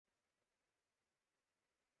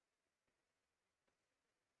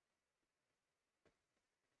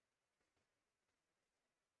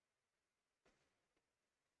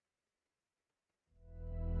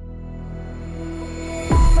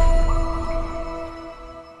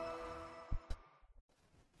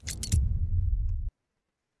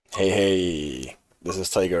Hey, this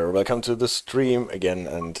is Tiger. Welcome to the stream again,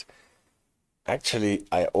 and actually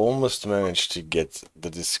I almost managed to get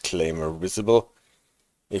the disclaimer visible.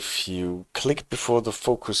 If you click before the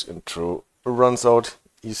focus intro runs out,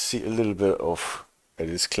 you see a little bit of a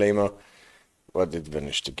disclaimer, but it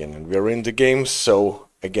vanished again, and we're in the game, so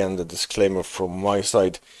again the disclaimer from my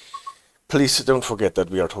side. Please don't forget that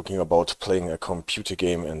we are talking about playing a computer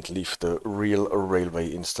game, and leave the real railway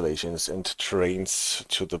installations and trains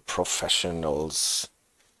to the professionals.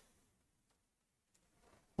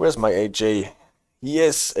 Where's my AJ?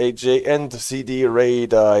 Yes, AJ and CD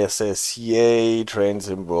Radar says yay, trains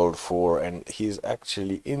in World 4, and he's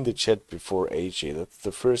actually in the chat before AJ. That's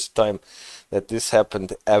the first time that this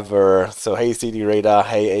happened ever. So hey CD Radar,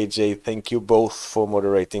 hey AJ, thank you both for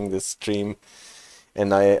moderating this stream.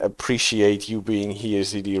 And I appreciate you being here,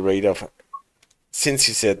 CD Radar, since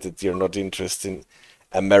you said that you're not interested in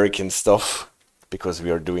American stuff, because we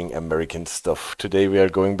are doing American stuff. Today we are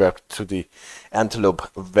going back to the Antelope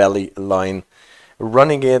Valley line,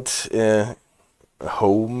 running it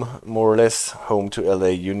home, more or less, home to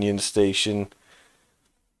LA Union Station,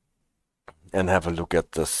 and have a look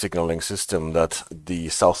at the signaling system that the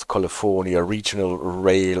South California Regional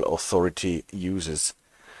Rail Authority uses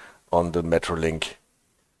on the Metrolink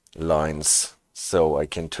lines, so I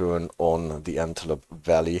can turn on the Antelope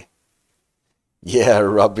Valley. Yeah,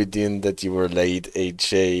 rub it in that you were late,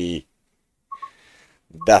 AJ.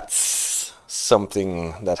 That's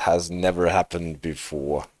something that has never happened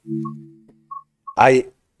before. I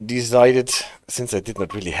decided, since I did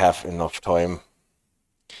not really have enough time,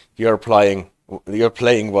 you're playing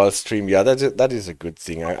while stream. Yeah, that is a good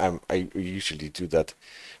thing. I usually do that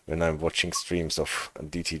when I'm watching streams of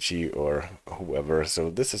DTG or whoever, so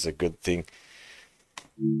this is a good thing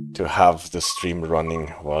to have the stream running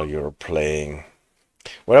while you're playing.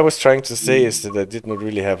 What I was trying to say is that I did not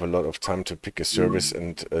really have a lot of time to pick a service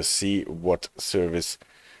and see what service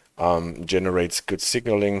generates good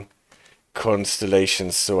signaling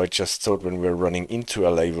constellations, so I just thought when we're running into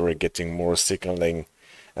LA we were getting more signaling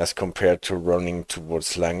as compared to running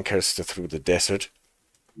towards Lancaster through the desert.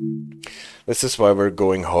 This is why we're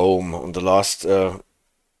going home. On the last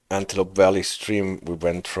Antelope Valley stream, we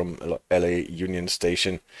went from LA Union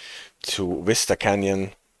Station to Vista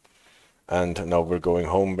Canyon, and now we're going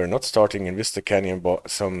home. We're not starting in Vista Canyon, but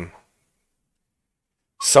some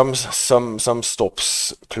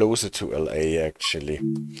stops closer to LA actually.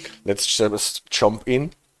 Let's just jump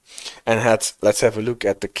in and let's have a look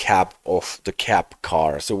at the cab of the cab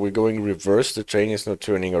car. So we're going reverse. The train is not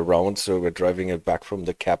turning around, so we're driving it back from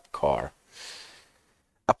the cab car.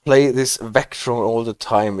 I play this Vectron all the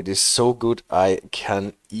time. It is so good I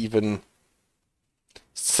can even...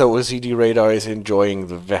 So CD Radar is enjoying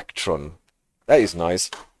the Vectron. That is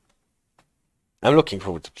nice. I'm looking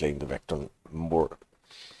forward to playing the Vectron more.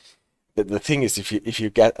 The thing is, if you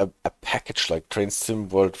get a package like Train Sim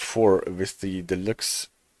World 4 with the deluxe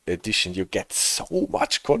edition, you get so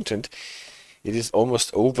much content. It is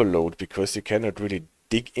almost overload, because you cannot really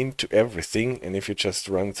dig into everything, and if you just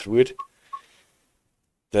run through it,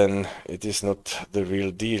 then it is not the real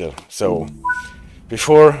deal. So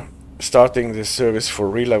before starting this service for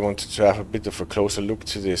real, I wanted to have a bit of a closer look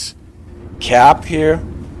to this cab here.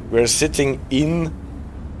 We're sitting in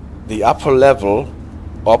the upper level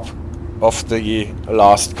up of the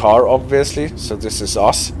last car, obviously, so this is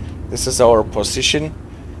us, this is our position.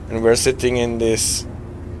 And we're sitting in this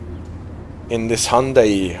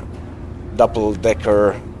Hyundai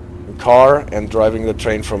double-decker car and driving the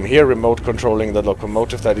train from here, remote controlling the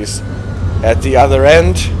locomotive that is at the other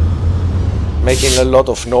end, making a lot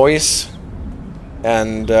of noise.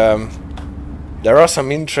 And there are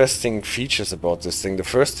some interesting features about this thing. The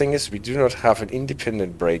first thing is we do not have an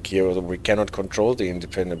independent brake here, or we cannot control the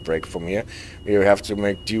independent brake from here. We have to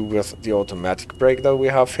make do with the automatic brake that we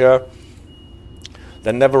have here.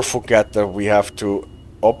 Then never forget that we have to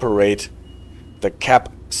operate the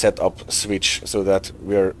cab setup switch, so that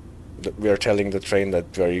we are telling the train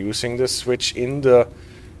that we are using this switch. In the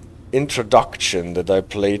introduction that I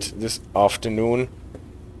played this afternoon,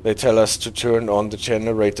 they tell us to turn on the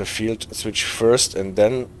generator field switch first and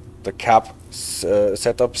then the cab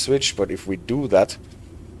setup switch, but if we do that,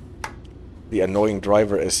 the annoying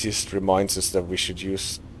driver assist reminds us that we should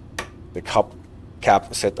use the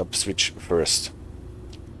cab setup switch first.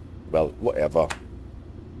 Well, whatever.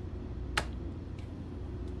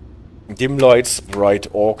 Dim lights, bright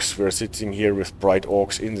aux. We're sitting here with bright aux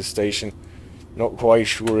in the station. Not quite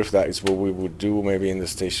sure if that is what we would do. Maybe in the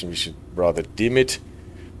station we should rather dim it.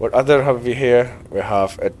 What other have we here? We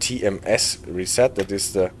have a TMS reset. That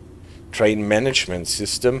is the train management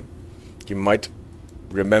system. You might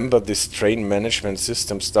remember this train management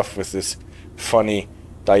system stuff with this funny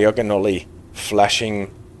diagonally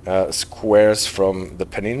flashing squares from the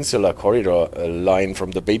Peninsula Corridor line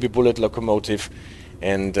from the Baby Bullet locomotive,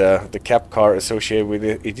 and the cab car associated with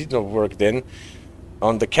it. It did not work then.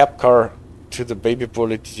 On the cab car to the Baby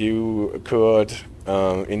Bullet, you could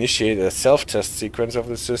initiate a self-test sequence of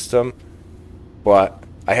the system, but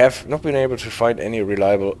I have not been able to find any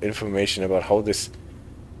reliable information about how this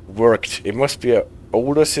worked. It must be an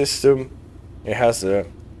older system. It has a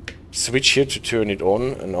switch here to turn it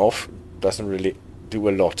on and off. Doesn't really do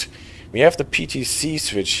a lot. We have the PTC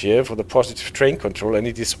switch here for the positive train control, and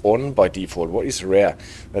it is on by default. What is rare,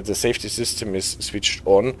 that the safety system is switched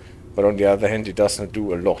on, but on the other hand it does not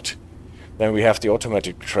do a lot. Then we have the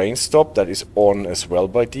automatic train stop that is on as well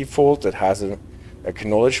by default. That has an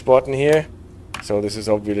acknowledge button here. So this is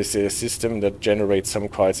obviously a system that generates some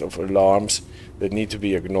kinds of alarms that need to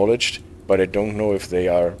be acknowledged, but I don't know if they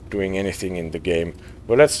are doing anything in the game.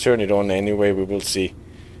 But let's turn it on anyway. We will see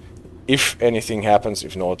if anything happens.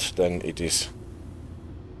 If not, then it is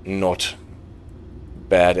not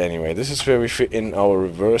bad anyway. This is where we fit in our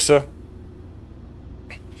reverser.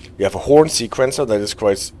 We have a horn sequencer that is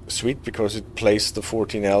quite sweet because it plays the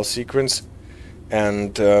 14L sequence,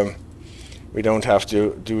 and we don't have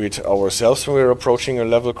to do it ourselves when we're approaching a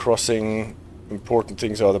level crossing. Important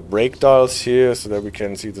things are the brake dials here, so that we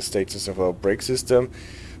can see the status of our brake system.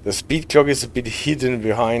 The speed clock is a bit hidden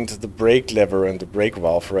behind the brake lever and the brake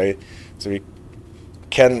valve, right? So we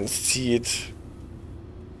can see it.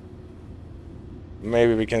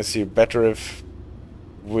 Maybe we can see it better if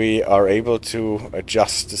we are able to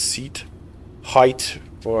adjust the seat height.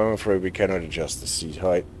 But I'm afraid we cannot adjust the seat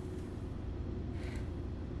height.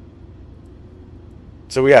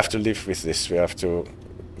 So we have to live with this. We have to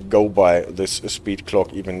go by this speed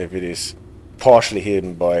clock, even if it is partially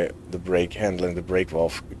hidden by the brake handle and the brake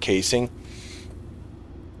valve casing.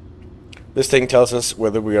 This thing tells us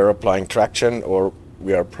whether we are applying traction or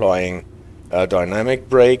we are applying dynamic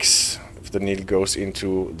brakes. If the needle goes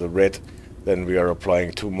into the red, then we are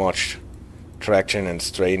applying too much traction and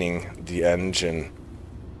straining the engine.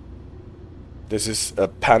 This is a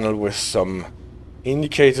panel with some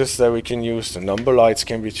indicators that we can use. The number lights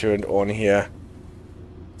can be turned on here.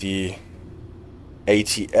 The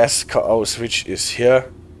ATS cutout switch is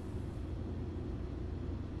here,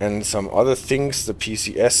 and some other things. The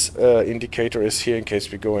PCS indicator is here in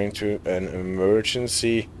case we go into an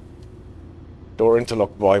emergency. Door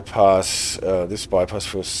interlock bypass. This bypass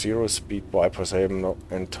for 0-speed bypass. I am not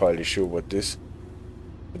entirely sure what this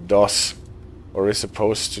does or is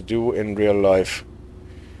supposed to do in real life.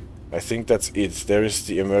 I think that's it. There is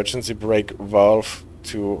the emergency brake valve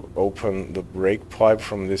to open the brake pipe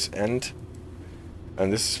from this end,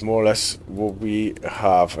 and this is more or less what we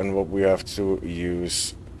have and what we have to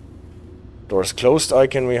use. Doors closed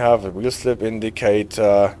icon, we have a wheel slip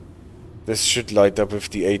indicator. This should light up with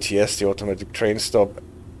the ATS, the automatic train stop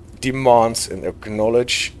demands and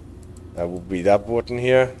acknowledge. That will be that button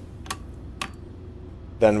here.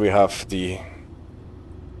 Then we have the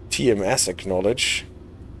TMS acknowledge.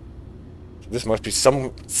 This must be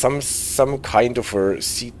some kind of a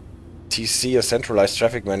CTC, a centralized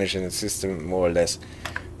traffic management system, more or less.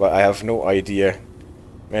 But I have no idea.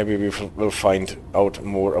 Maybe we will find out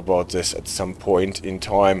more about this at some point in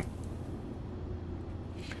time.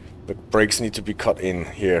 The brakes need to be cut in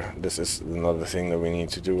here. This is another thing that we need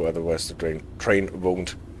to do, otherwise the train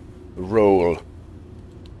won't roll.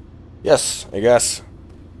 Yes, I guess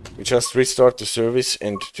we just restart the service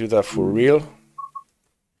and do that for real.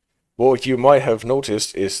 What you might have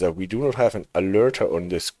noticed is that we do not have an alerter on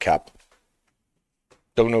this cap.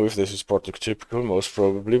 Don't know if this is prototypical, most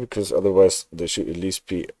probably, because otherwise there should at least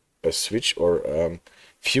be a switch or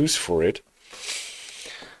fuse for it.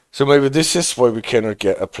 So maybe this is why we cannot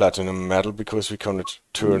get a platinum medal, because we cannot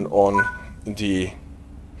turn on the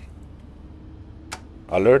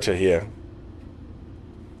alerter here.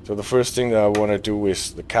 So the first thing that I want to do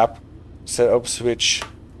is the cap setup switch.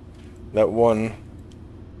 That one.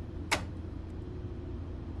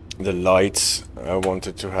 The lights, I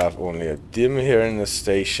wanted to have only a dim here in the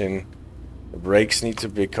station. The brakes need to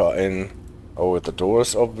be cut in. Oh, the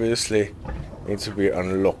doors obviously need to be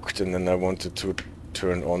unlocked, and then I wanted to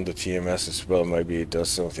turn on the TMS as well. Maybe it does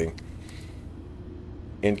something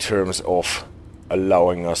in terms of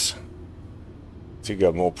allowing us to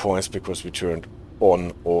get more points because we turned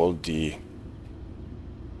on all the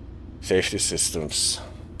safety systems.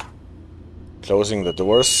 Closing the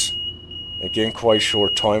doors. Again, quite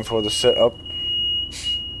short time for the setup.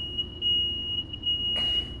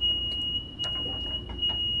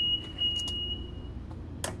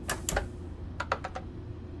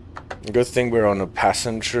 Good thing we're on a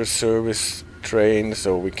passenger service train,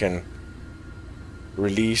 so we can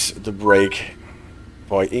release the brake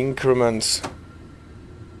by increments.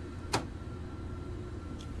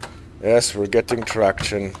 Yes, we're getting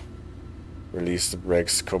traction. Release the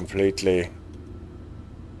brakes completely.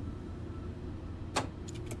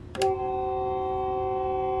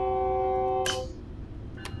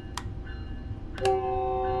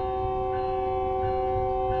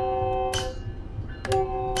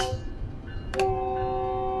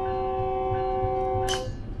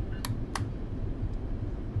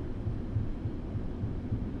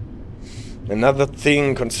 Another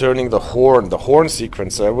thing concerning the horn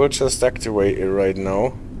sequence, I will just activate it right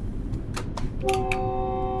now.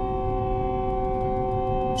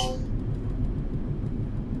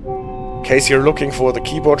 In case you're looking for the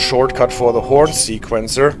keyboard shortcut for the horn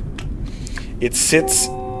sequencer, it sits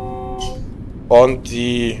on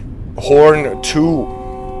the horn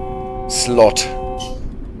 2 slot.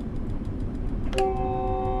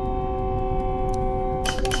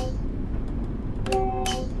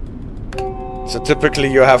 So typically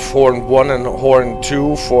you have horn 1 and horn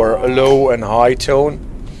 2 for a low and high tone.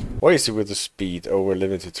 What is it with the speed? Oh, we're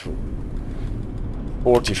limited to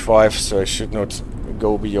 45, so I should not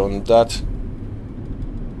go beyond that.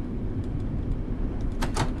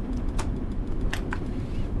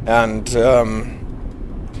 And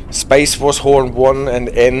space was horn 1 and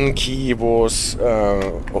N key was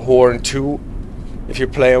horn 2. If you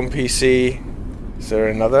play on PC, is there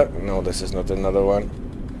another? No, this is not another one.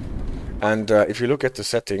 And if you look at the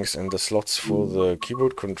settings and the slots for the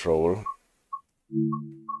keyboard control,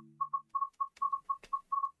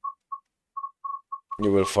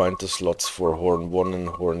 you will find the slots for horn 1 and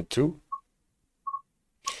horn 2.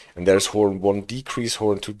 And there's horn 1 decrease,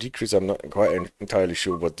 horn 2 decrease. I'm not quite entirely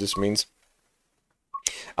sure what this means.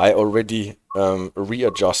 I already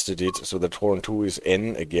readjusted it so that horn 2 is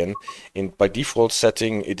N again. And by default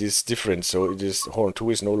setting it is different. So it is horn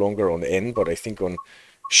 2 is no longer on N, but I think on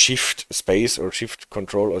shift space or shift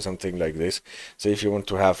control or something like this. So if you want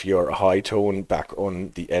to have your high tone back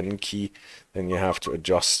on the N key, then you have to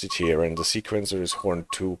adjust it here, and the sequencer is horn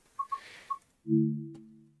 2.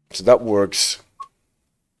 So that works.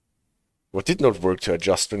 What did not work to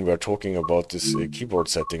adjust when we are talking about this keyboard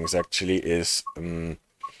settings actually is,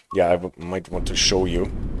 yeah, I might want to show you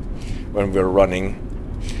when we're running.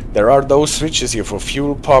 There are those switches here for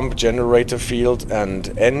fuel pump, generator field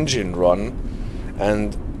and engine run.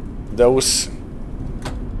 And those...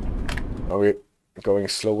 Are we going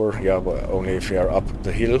slower? Yeah, but only if we are up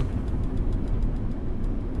the hill.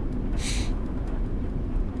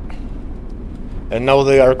 And now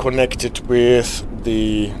they are connected with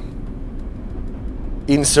the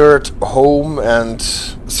insert, home and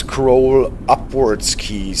scroll upwards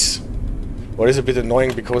keys. What is a bit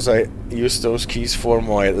annoying because I use those keys for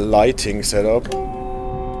my lighting setup.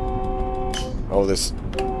 Oh, this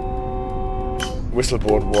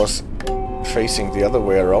whistleboard was facing the other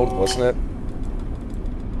way around, wasn't it?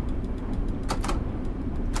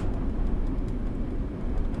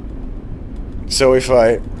 So if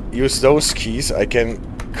I use those keys, I can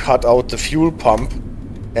cut out the fuel pump,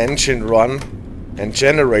 engine run and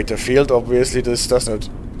generator field. Obviously this does not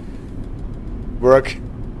work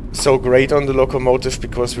so great on the locomotive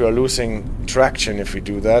because we are losing traction if we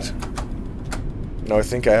do that. Now I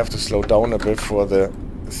think I have to slow down a bit for the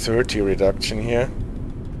 30 reduction here.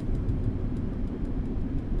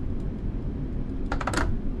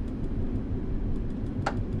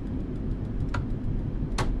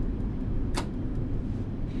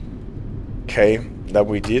 Okay, that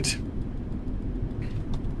we did.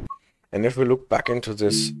 And if we look back into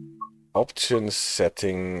this options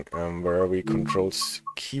setting where we controls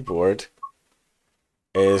keyboard,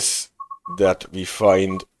 is that we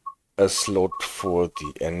find a slot for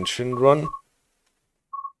the engine run.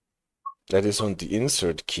 That is on the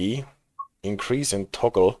insert key, increase and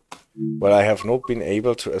toggle, but I have not been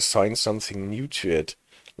able to assign something new to it.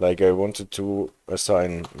 Like I wanted to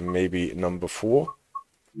assign maybe number 4,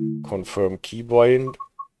 confirm keybind,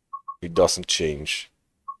 it doesn't change.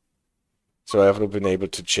 So I have not been able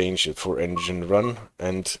to change it for engine run.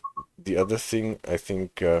 And the other thing, I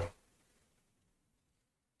think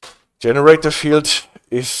generator field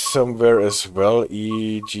is somewhere as well,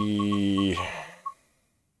 e.g.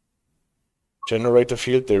 generator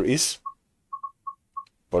field there is,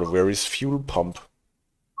 but where is fuel pump?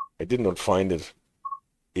 I did not find it.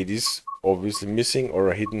 It is obviously missing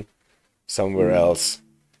or hidden somewhere else.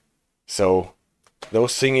 So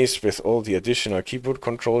those thingies with all the additional keyboard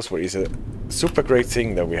controls, what is a super great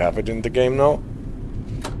thing that we have it in the game now.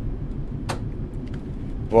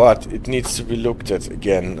 But it needs to be looked at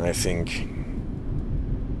again, I think.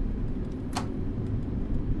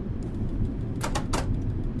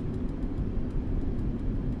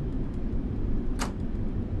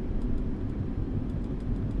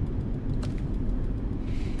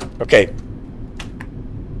 Okay.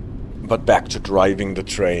 But back to driving the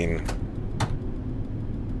train.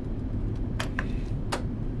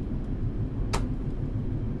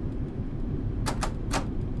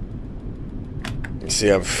 You see,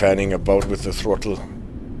 I'm fanning about with the throttle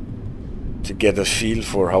to get a feel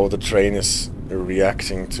for how the train is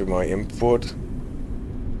reacting to my input.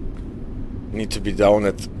 Need to be down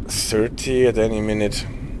at 30 at any minute.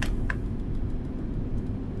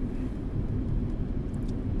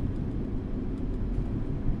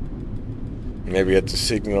 Maybe at the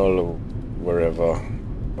signal or wherever,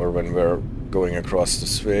 or when we're going across the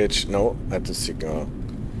switch. No, at the signal.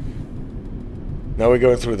 Now we're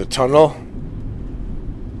going through the tunnel.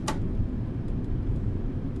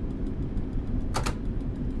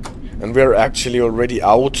 And we're actually already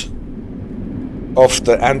out of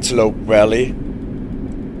the Antelope Valley.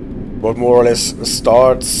 What more or less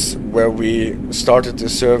starts where we started the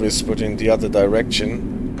service, but in the other direction.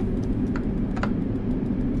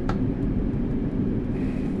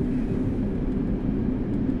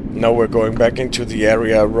 Now we're going back into the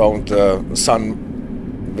area around the Sun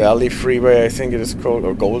Valley Freeway, I think it is called,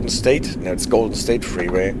 or Golden State. No, it's Golden State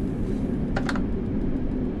Freeway.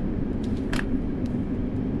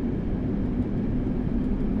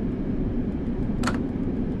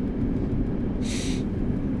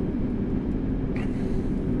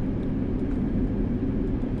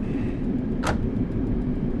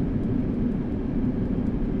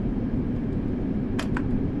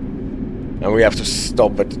 And we have to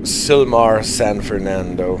stop at Silmar, San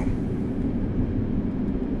Fernando.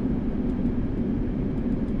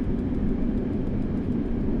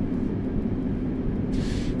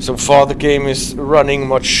 So far the game is running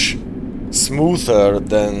much smoother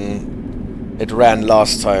than it ran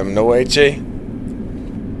last time, no AJ?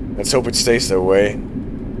 Let's hope it stays that way.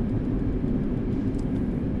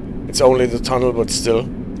 It's only the tunnel, but still.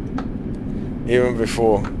 Even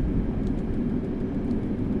before.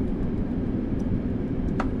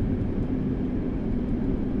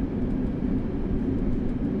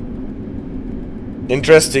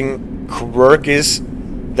 Interesting quirk is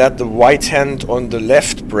that the white hand on the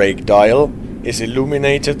left brake dial is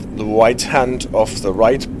illuminated, the white hand of the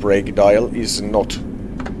right brake dial is not.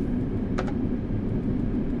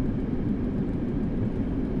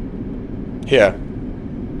 Here.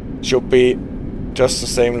 Should be just the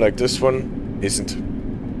same like this one, isn't.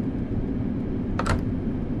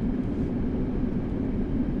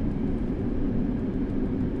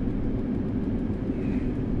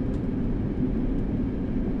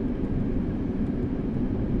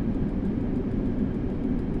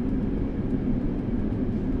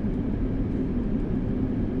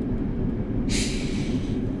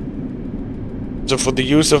 So for the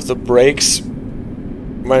use of the brakes,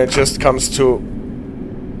 when it just comes to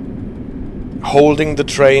holding the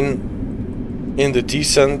train in the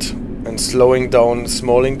descent and slowing down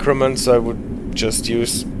small increments, I would just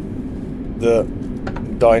use the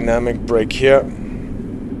dynamic brake here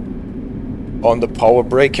on the power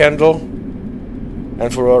brake handle.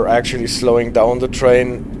 And for actually slowing down the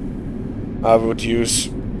train, I would use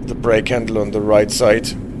the brake handle on the right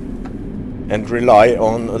side and rely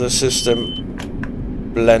on the system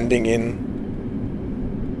blending in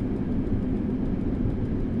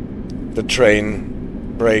the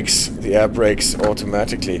train brakes, the air brakes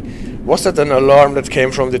automatically. Was that an alarm that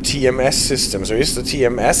came from the TMS system? So is the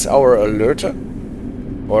TMS our alerter?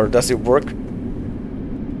 Or does it work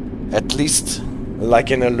at least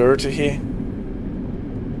like an alerter here?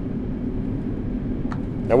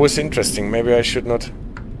 That was interesting. Maybe I should not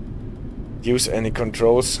use any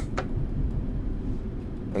controls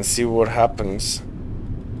and see what happens.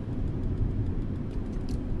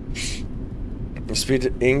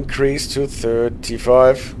 Speed increase to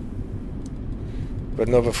 35, but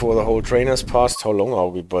not before the whole train has passed. How long are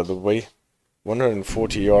we, by the way?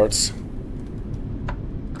 140 yards.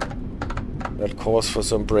 That calls for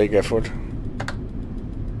some brake effort.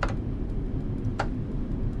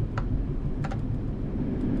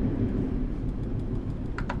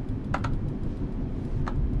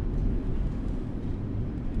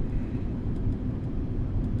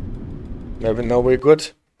 Maybe now we're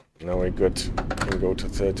good. Now we're good. Can go to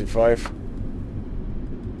 35.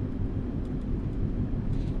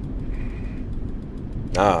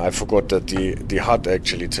 Ah, I forgot that the HUD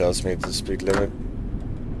actually tells me the speed limit.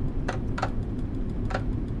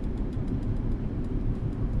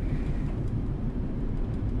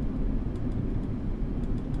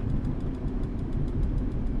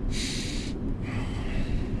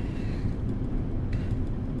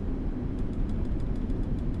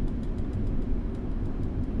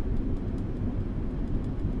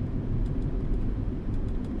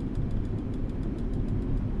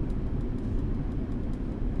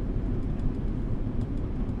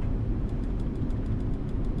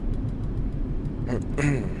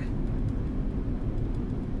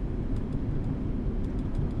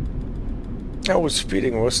 I was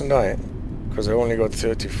speeding, wasn't I? Because I only got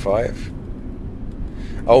 35.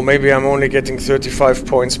 Oh, maybe I'm only getting 35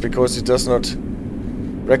 points because it does not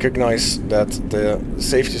recognize that the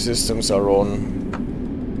safety systems are on.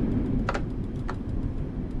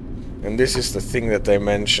 And this is the thing that they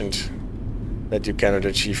mentioned, that you cannot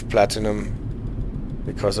achieve platinum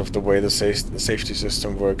because of the way the safety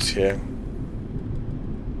system works here.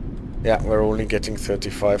 Yeah, we're only getting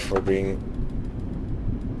 35 for being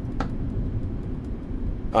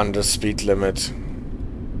under speed limit.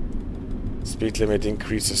 Speed limit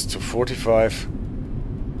increases to 45.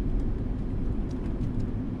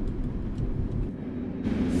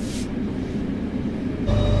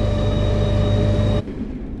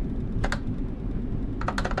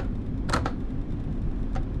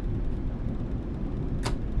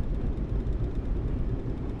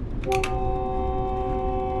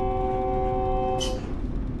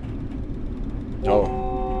 Oh.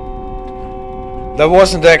 That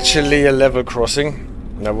wasn't actually a level crossing.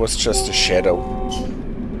 That was just a shadow.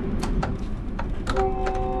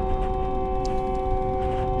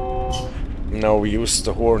 No, we used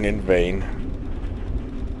the horn in vain.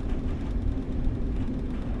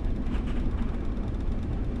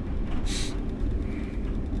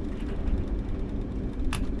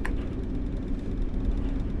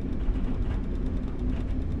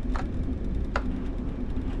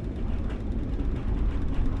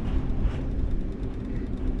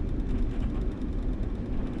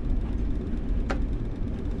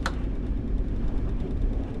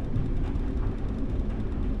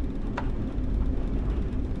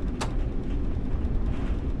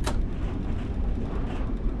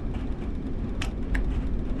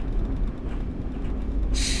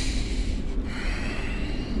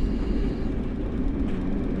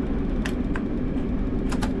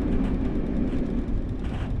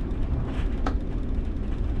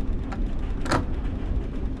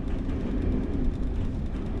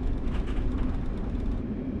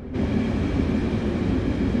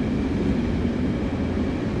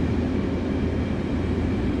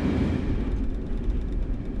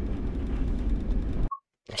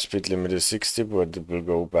 Speed limit is 60, but it will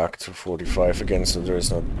go back to 45 again, so there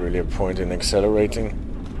is not really a point in accelerating.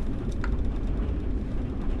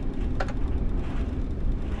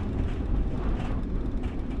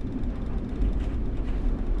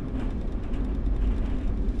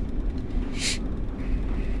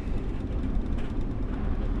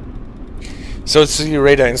 So see,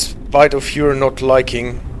 Radar, in spite of your not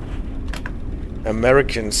liking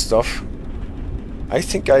American stuff, I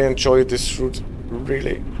think I enjoy this route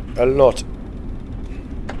really a lot.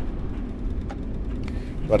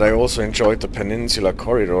 But I also enjoyed the Peninsula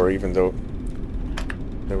Corridor, even though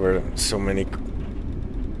there were so many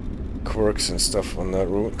quirks and stuff on that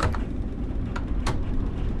route.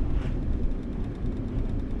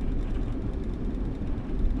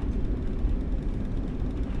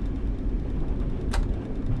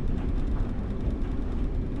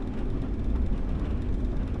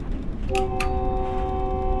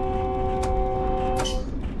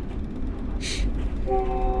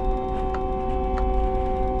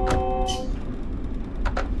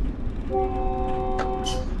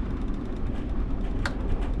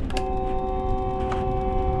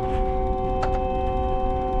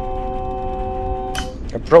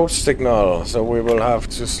 Approach signal, so we will have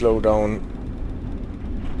to slow down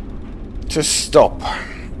to stop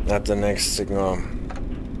at the next signal.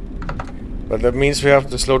 But that means we have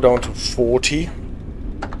to slow down to 40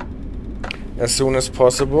 as soon as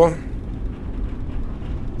possible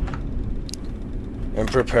and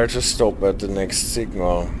prepare to stop at the next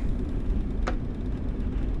signal.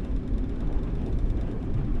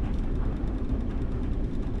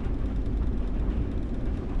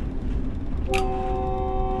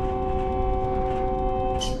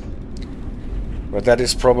 But that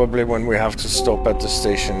is probably when we have to stop at the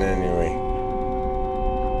station anyway.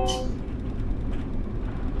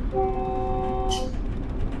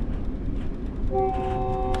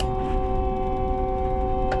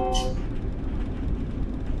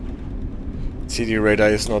 CD Radar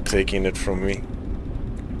is not taking it from me.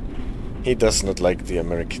 He does not like the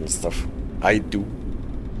American stuff. I do.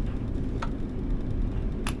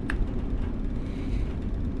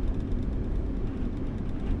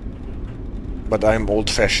 But I'm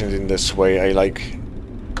old-fashioned in this way. I like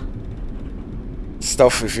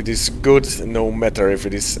stuff if it is good, no matter if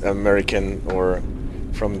it is American or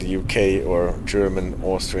from the UK or German,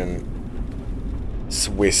 Austrian,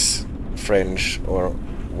 Swiss, French, or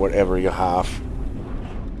whatever you have.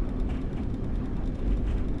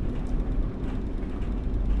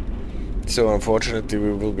 So unfortunately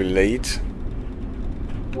we will be late.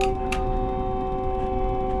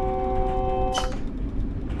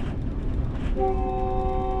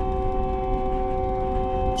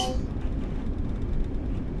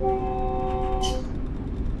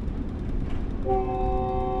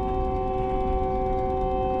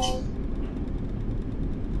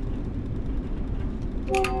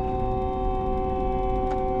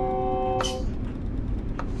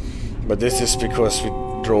 But this is because we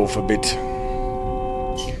drove a bit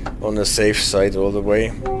on the safe side all the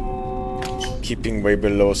way, keeping way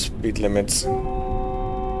below speed limits.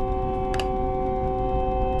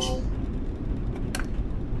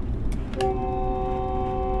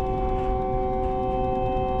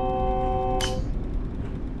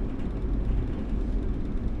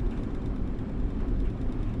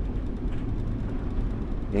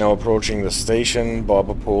 Now approaching the station,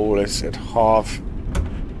 barber pole is at half.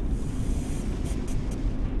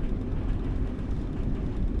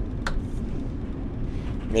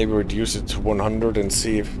 Maybe reduce it to 100 and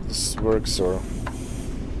see if this works, or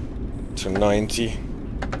to 90.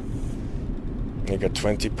 Make a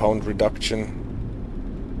 20-pound reduction.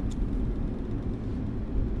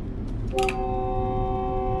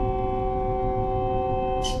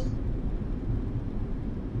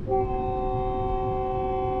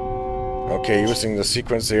 Okay, using the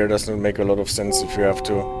sequence here doesn't make a lot of sense if you have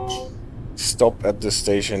to stop at the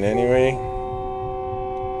station anyway.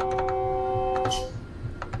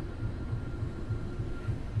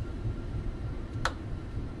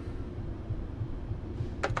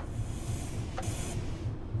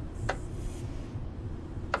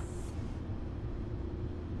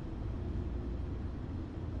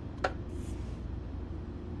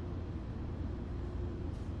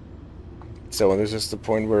 So this is the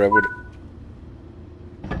point where I would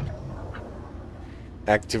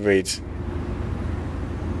activate.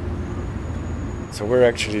 So where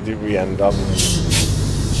actually did we end up?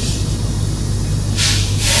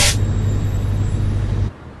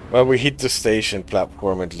 Well, we hit the station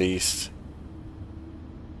platform at least.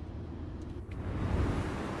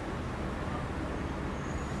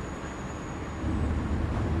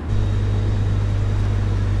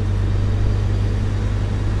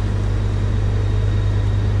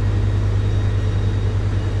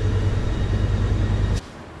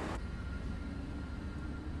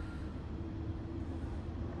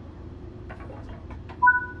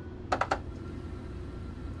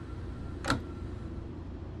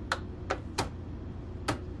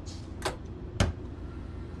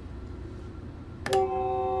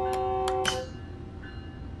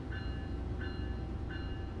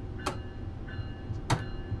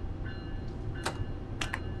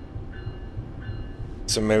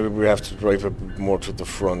 So maybe we have to drive a bit more to the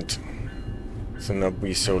front, so not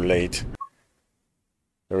be so late.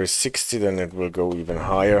 There is 60, then it will go even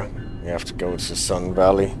higher. We have to go to Sun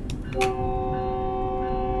Valley.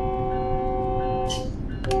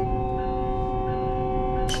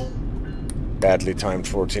 Badly timed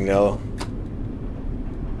 14L.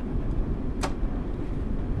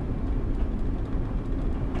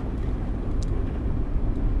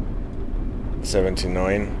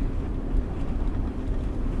 $79.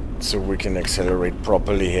 So we can accelerate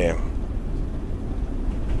properly here.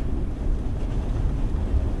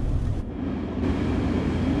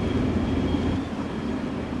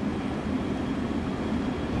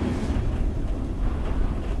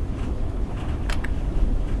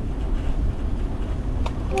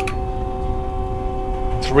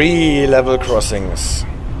 Three level crossings.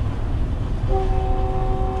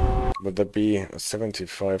 Would that be a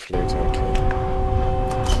 75 later? Okay.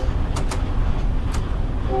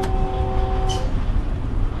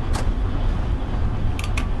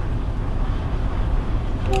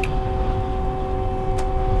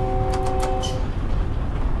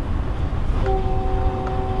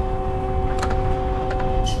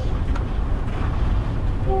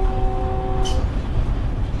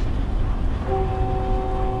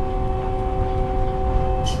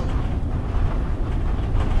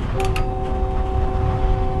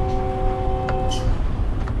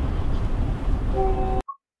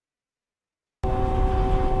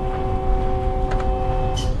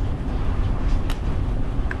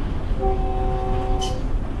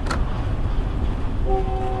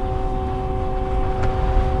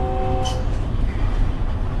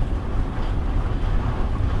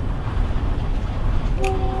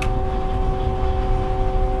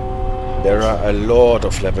 There are a lot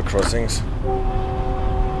of level crossings.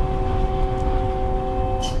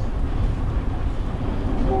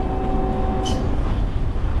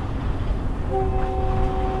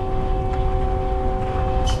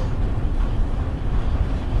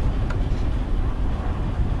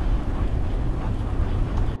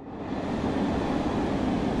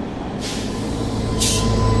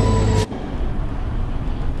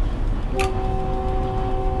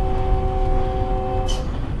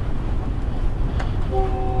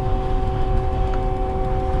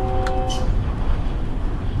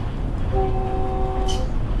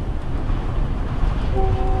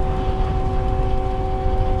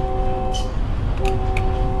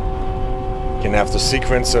 of the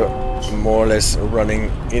sequence are more or less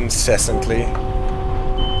running incessantly.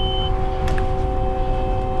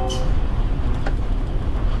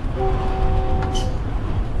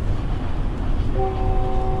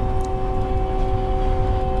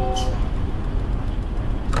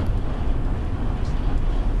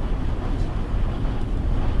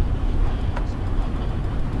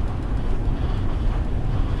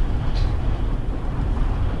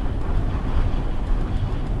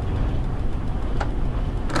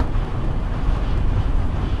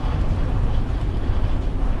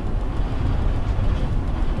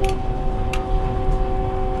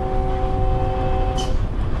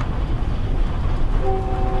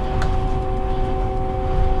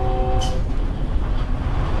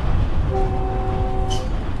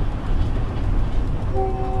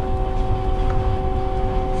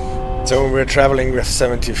 So when we're traveling with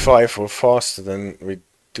 75 or faster, then we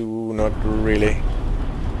do not really...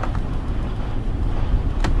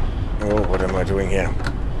 Oh, what am I doing here?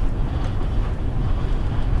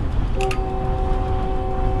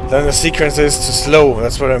 Then the sequence is too slow,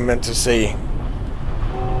 that's what I meant to say.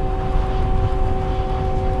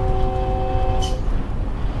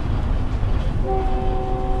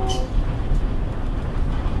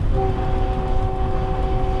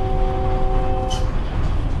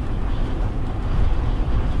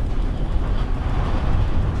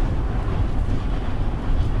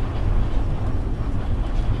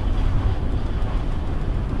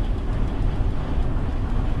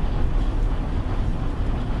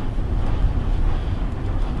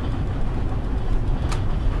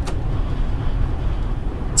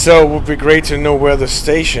 So it would be great to know where the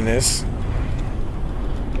station is.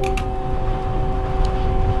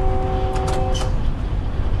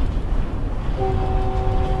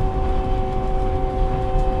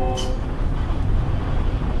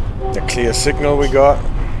 The clear signal we got.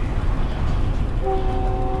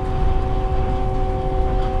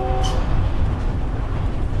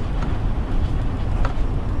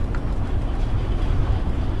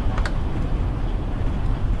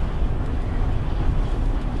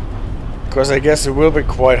 Because I guess it will be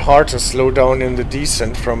quite hard to slow down in the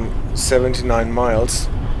descent from 79 miles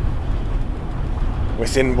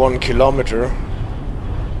within 1 kilometer.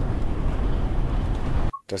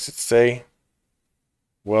 Does it say?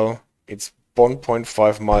 Well, it's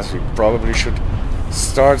 1.5 miles. We probably should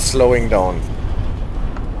start slowing down.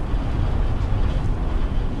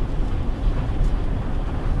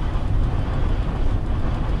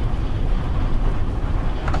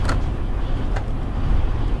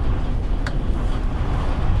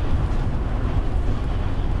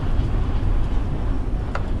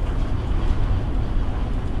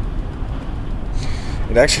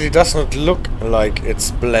 It actually does not look like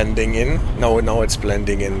it's blending in. No, now it's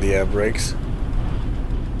blending in the air brakes.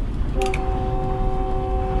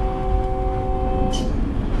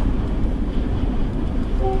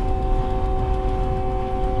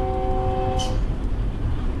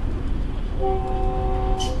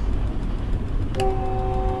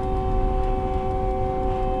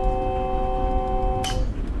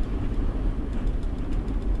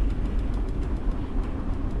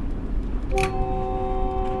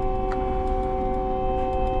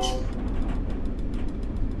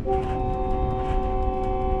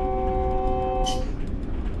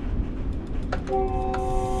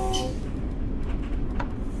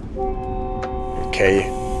 Okay.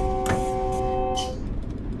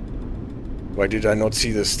 Why did I not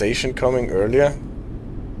see the station coming earlier?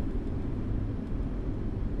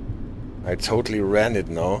 I totally ran it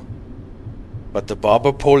now. But the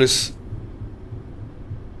barber pole is...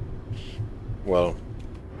 well...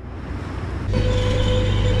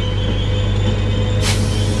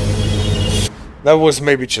 that was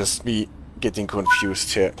maybe just me getting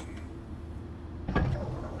confused here.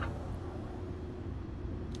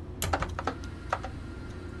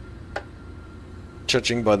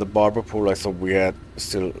 Judging by the barber pole, I thought we had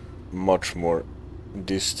still much more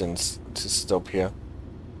distance to stop here.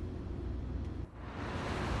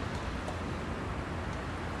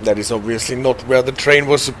 That is obviously not where the train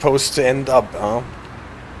was supposed to end up, huh?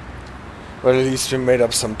 But at least we made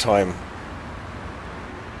up some time.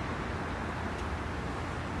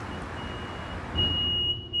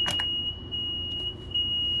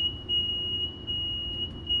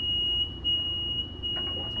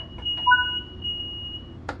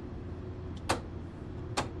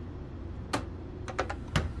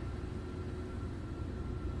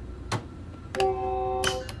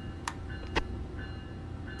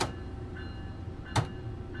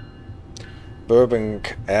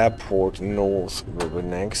 Burbank Airport North will be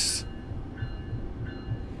next.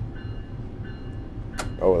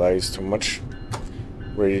 Oh, that is too much.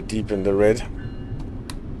 Really deep in the red.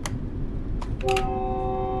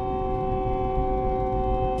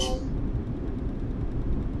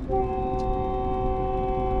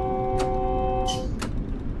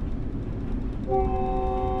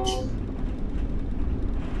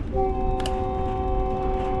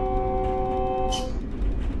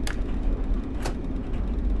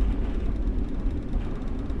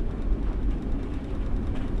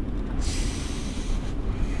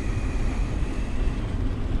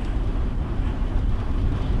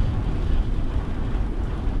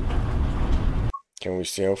 Can we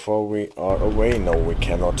see how far we are away? No, we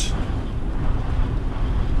cannot.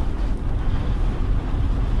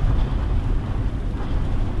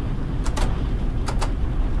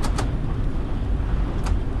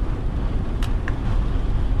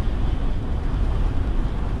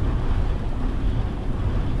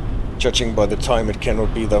 Judging by the time, it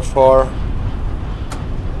cannot be that far.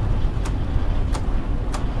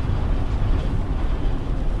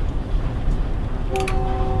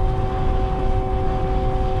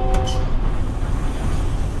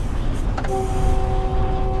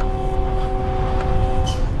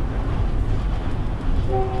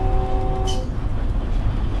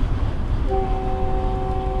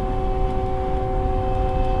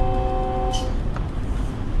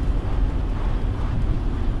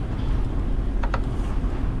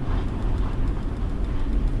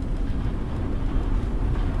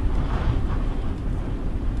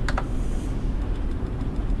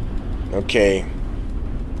 Okay.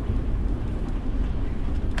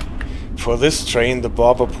 For this train, the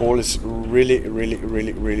barber pole is really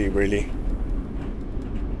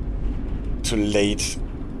too late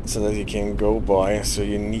so that you can go by, so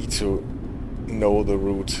you need to know the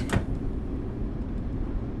route.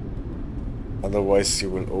 Otherwise you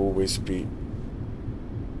will always be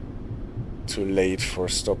too late for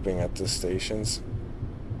stopping at the stations.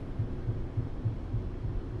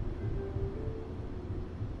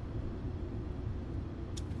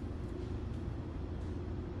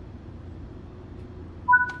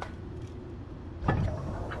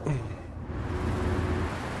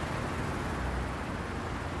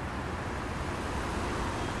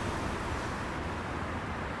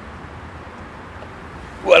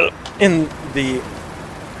 Well, in the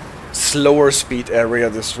slower speed area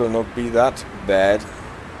this will not be that bad.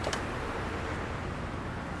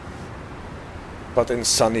 But in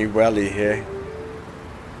Sunny Valley here,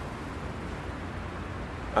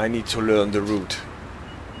 I need to learn the route.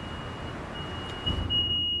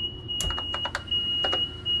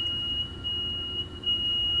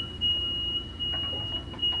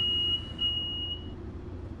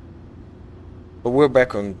 But we're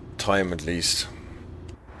back on time at least.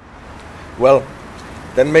 Well,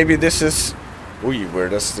 then maybe this is... Ooh, where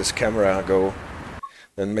does this camera go?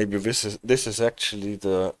 Then maybe this is actually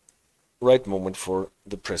the right moment for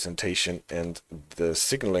the presentation and the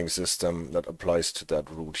signaling system that applies to that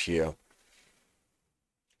route here.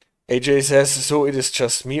 AJ says, so it is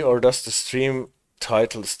just me, or does the stream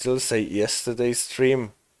title still say yesterday's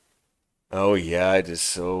stream? Oh yeah, it is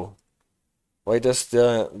so. Why does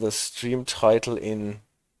the stream title in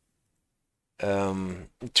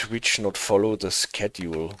Twitch not follow the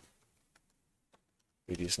schedule?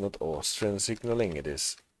 It is not Austrian signaling, it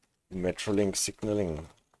is Metrolink signaling.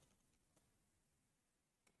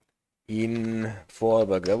 In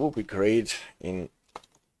Vorarlberg, that would be great. In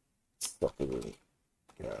Stockholm,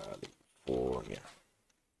 California.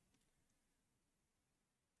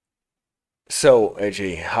 So,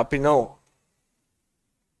 AJ, happy now?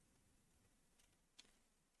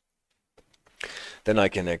 Then I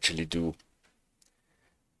can actually do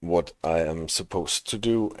what I am supposed to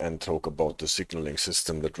do and talk about the signaling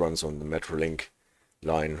system that runs on the Metrolink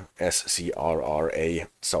line, SCRRA,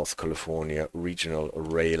 South California Regional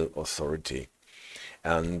Rail Authority.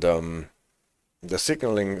 And the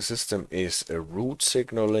signaling system is a route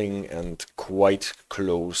signaling and quite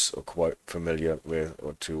close or quite familiar with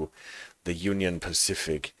or to the Union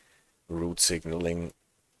Pacific route signaling.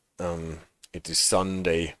 It is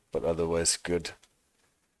Sunday, but otherwise good.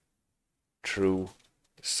 True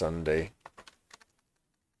Sunday.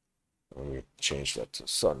 Let me change that to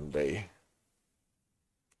Sunday.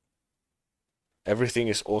 Everything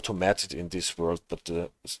is automated in this world, but the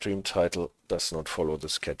stream title does not follow the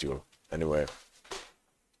schedule. Anyway,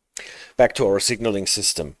 back to our signaling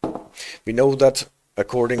system. We know that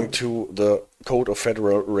according to the Code of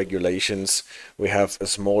Federal Regulations, we have a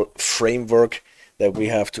small framework that we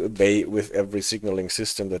have to obey with every signaling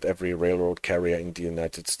system that every railroad carrier in the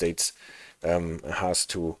United States has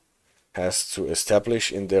to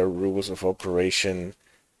establish in their rules of operation,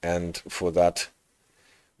 and for that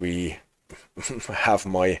we have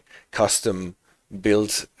my custom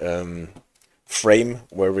built frame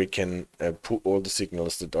where we can put all the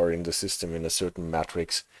signals that are in the system in a certain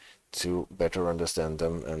matrix to better understand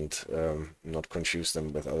them and not confuse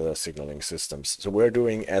them with other signaling systems. So we're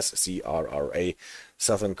doing SCRRA,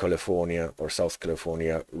 Southern California or South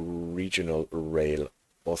California Regional Rail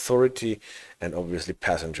Authority, and obviously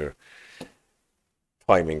passenger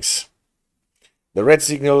timings. The red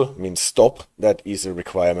signal means stop. That is a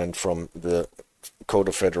requirement from the Code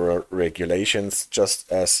of Federal Regulations, just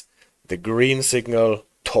as the green signal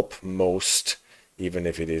topmost, even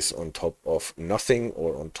if it is on top of nothing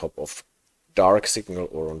or on top of dark signal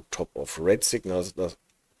or on top of red signals.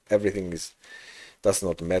 Everything does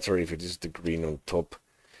not matter if it is the green on top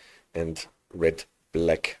and red,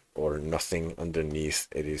 black or nothing underneath.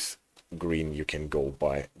 It is green. You can go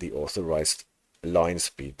by the authorized line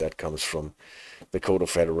speed that comes from the Code of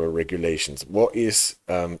Federal Regulations. What is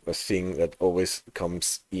a thing that always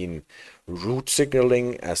comes in route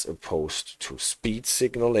signaling as opposed to speed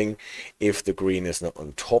signaling? If the green is not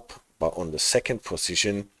on top but on the second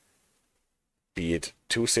position, be it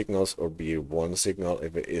 2 signals or be it 1 signal,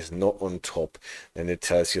 if it is not on top, then it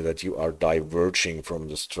tells you that you are diverging from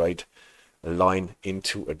the straight line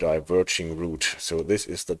into a diverging route. So this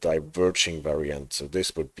is the diverging variant. So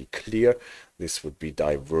this would be clear, this would be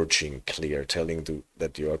diverging clear, telling you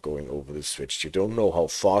that you are going over the switch. You don't know how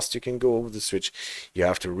fast you can go over the switch. You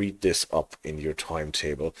have to read this up in your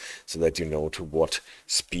timetable so that you know to what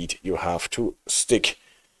speed you have to stick.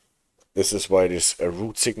 This is why it is a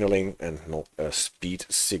route signaling and not a speed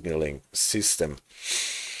signaling system.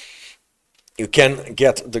 You can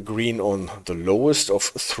get the green on the lowest of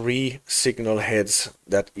 3 signal heads.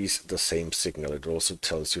 That is the same signal. It also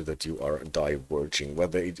tells you that you are diverging.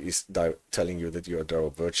 Whether it is telling you that you are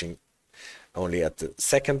diverging only at the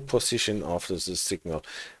second position after the signal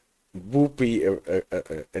would be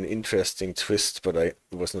an interesting twist, but I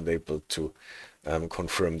was not able to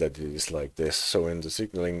confirm that it is like this. So in the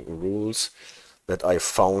signaling rules that I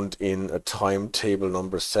found in a timetable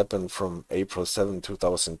number 7 from April 7,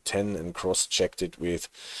 2010, and cross-checked it with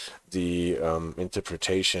the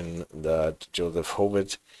interpretation that Joseph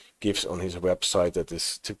Howitt gives on his website, that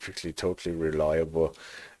is typically totally reliable,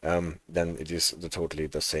 then it is totally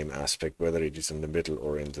the same aspect, whether it is in the middle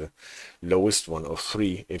or in the lowest one of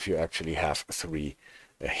 3, if you actually have 3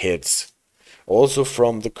 heads. Also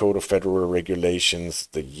from the Code of Federal Regulations,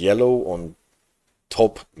 the yellow on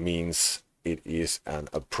top means it is an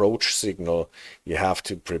approach signal. You have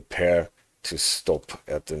to prepare to stop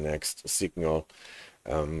at the next signal.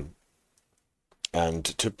 And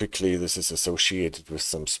typically this is associated with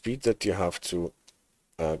some speed that you have to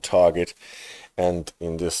target. And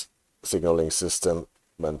in this signaling system,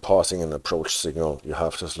 when passing an approach signal, you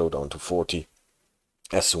have to slow down to 40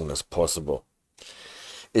 as soon as possible.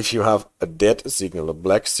 If you have a dead signal, a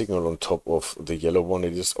black signal on top of the yellow one,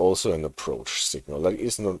 it is also an approach signal. That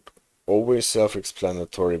is not always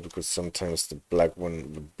self-explanatory, because sometimes the black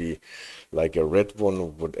one would be like a red one or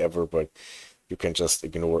whatever, but you can just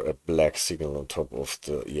ignore a black signal on top of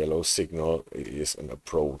the yellow signal. It is an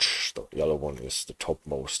approach. The yellow one is the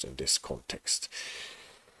topmost in this context.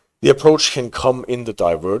 The approach can come in the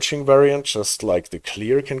diverging variant, just like the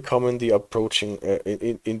clear can come in the approaching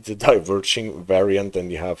in the diverging variant.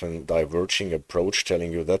 Then you have a diverging approach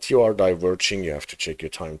telling you that you are diverging. You have to check your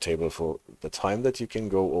timetable for the time that you can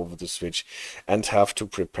go over the switch, and have to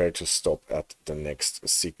prepare to stop at the next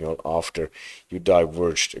signal after you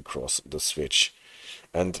diverged across the switch.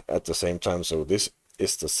 And at the same time, so this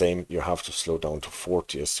is the same, you have to slow down to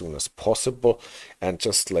 40 as soon as possible. And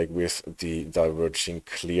just like with the diverging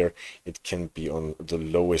clear, it can be on the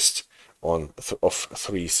lowest of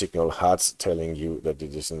 3 signal heads, telling you that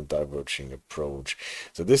it is a diverging approach.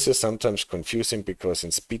 So this is sometimes confusing, because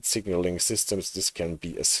in speed signaling systems this can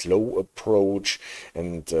be a slow approach,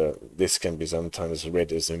 and this can be sometimes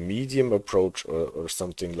read as a medium approach or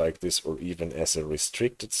something like this, or even as a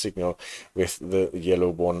restricted signal with the yellow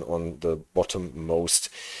one on the bottommost.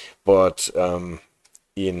 But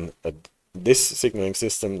in this signaling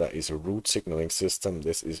system, that is a route signaling system,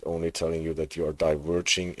 this is only telling you that you are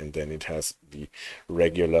diverging, and then it has the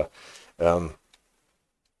regular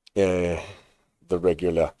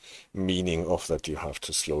meaning of that you have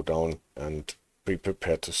to slow down and be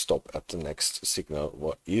prepared to stop at the next signal,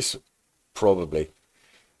 what is probably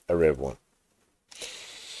a red one.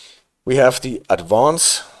 We have the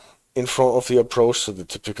advance in front of the approach. So the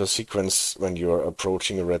typical sequence when you are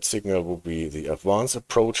approaching a red signal will be the advance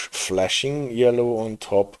approach, flashing yellow on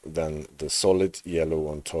top, then the solid yellow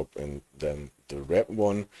on top, and then the red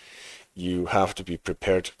one. you have to be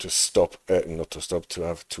prepared to stop, not to stop, to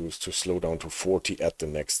have to slow down to 40 at the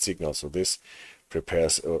next signal. So this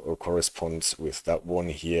prepares or corresponds with that one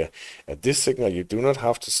here. At this signal, you do not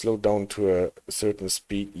have to slow down to a certain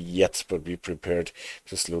speed yet, but be prepared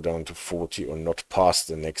to slow down to 40 or not pass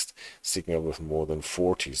the next signal with more than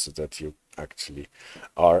 40, so that you actually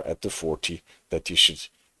are at the 40 that you should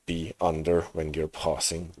be under when you're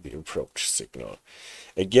passing the approach signal.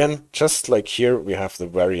 Again, just like here, we have the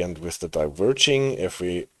variant with the diverging. If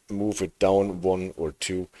we move it down 1 or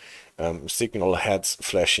 2 signal heads,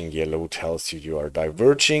 flashing yellow tells you you are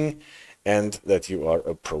diverging and that you are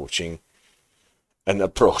approaching an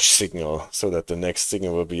approach signal, so that the next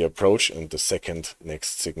signal will be approach and the second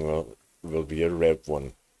next signal will be a red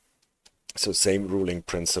one. So same ruling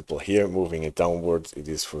principle here, moving it downwards, it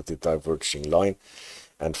is for the diverging line,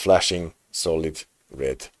 and flashing solid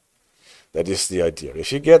red. That is the idea.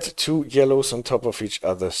 If you get 2 yellows on top of each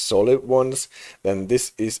other, solid ones, then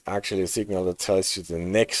this is actually a signal that tells you the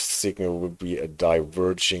next signal will be a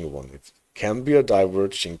diverging one. It can be a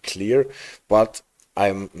diverging clear, but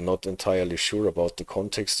I'm not entirely sure about the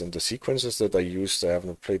context and the sequences that I used. I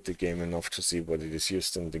haven't played the game enough to see what it is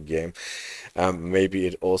used in the game. Maybe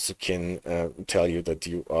it also can tell you that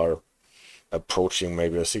you are approaching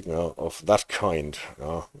maybe a signal of that kind,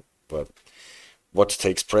 but what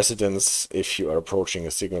takes precedence if you are approaching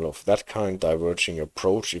a signal of that kind, diverging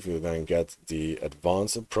approach, if you then get the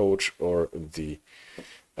advanced approach or the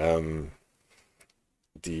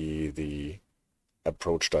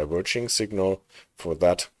approach diverging signal? For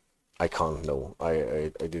that, I can't know.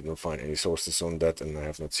 I didn't find any sources on that, and I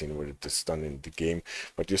have not seen what it is done in the game.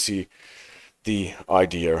 But you see the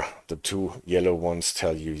idea. The 2 yellow ones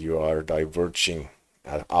tell you you are diverging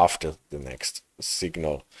after the next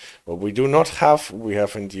signal. What we do not have, we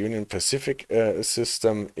have in the Union Pacific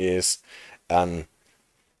system, is an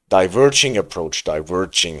diverging approach,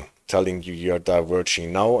 diverging, telling you you are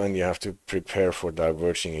diverging now and you have to prepare for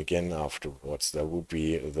diverging again afterwards. There will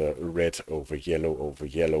be the red over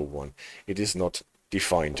yellow one. It is not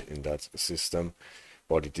defined in that system,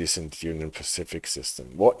 but it is in the Union Pacific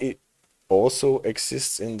system. What it also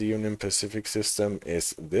exists in the Union Pacific system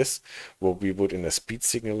is this, what we would in a speed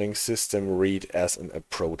signaling system read as an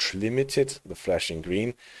approach limited, the flashing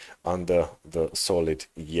green under the solid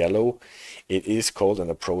yellow. It is called an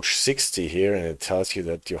approach 60 here, and it tells you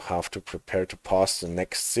that you have to prepare to pass the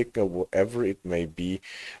next signal, whatever it may be,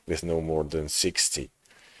 with no more than 60.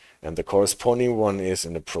 And the corresponding one is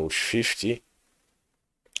an approach 50,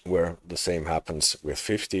 where the same happens with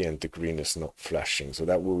 50 and the green is not flashing. So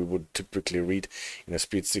that we would typically read in a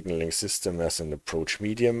speed signaling system as an approach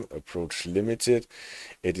medium, approach limited.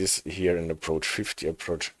 It is here an approach 50,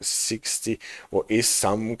 approach 60, or is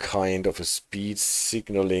some kind of a speed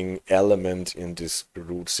signaling element in this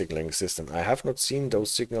route signaling system. I have not seen those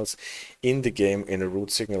signals in the game in a route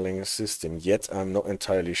signaling system yet. I'm not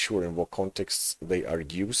entirely sure in what contexts they are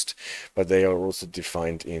used, but they are also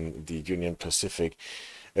defined in the Union Pacific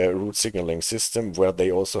route signaling system, where they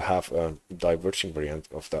also have a diverging variant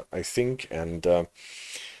of that, I think. And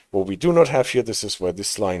what we do not have here, this is where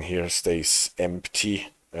this line here stays empty.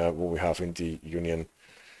 What we have in the Union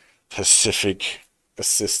Pacific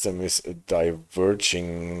system is a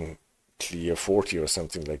diverging clear 40 or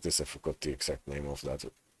something like this. I forgot the exact name of that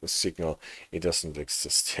signal. It doesn't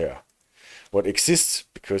exist here. What exists,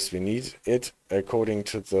 because we need it according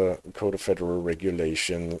to the Code of Federal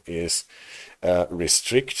Regulation, is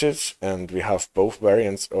restricted, and we have both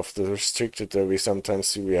variants of the restricted. We sometimes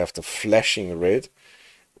see we have the flashing red.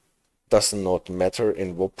 Does not matter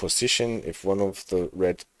in what position. If one of the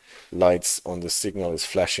red lights on the signal is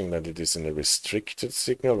flashing, that it is in a restricted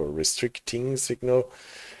signal or restricting signal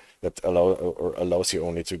that allows you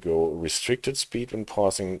only to go restricted speed when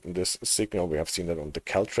passing this signal. We have seen that on the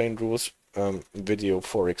Caltrain rules video,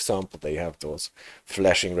 for example. They have those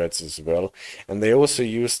flashing reds as well, and they also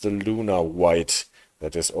use the lunar white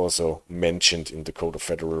that is also mentioned in the Code of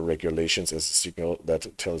Federal Regulations as a signal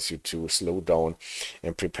that tells you to slow down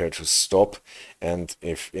and prepare to stop. And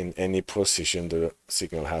if in any position the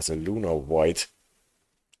signal has a lunar white,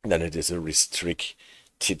 then it is a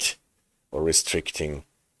restricted or restricting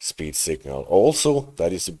speed signal. Also,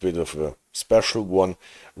 that is a bit of a special one.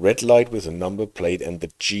 Red light with a number plate and the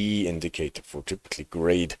G indicator for typically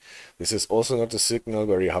grade. This is also not a signal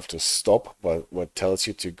where you have to stop, but what tells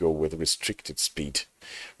you to go with restricted speed.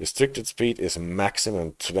 Restricted speed is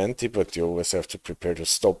maximum 20, but you always have to prepare to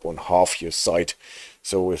stop on half your side.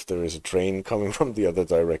 So if there is a train coming from the other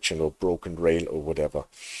direction or broken rail or whatever.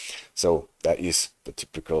 So that is the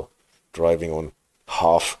typical driving on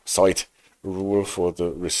half side rule for the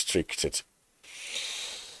restricted.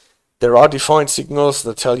 There are defined signals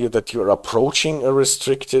that tell you that you're approaching a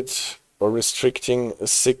restricted or restricting a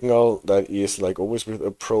signal. That is like always with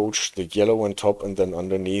approach, the yellow on top and then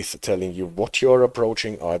underneath telling you what you're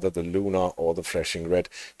approaching, either the lunar or the flashing red,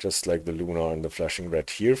 just like the lunar and the flashing red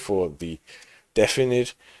here. For the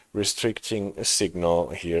definite restricting a signal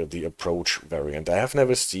here, the approach variant. I have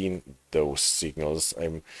never seen those signals.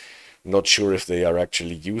 I'm not sure if they are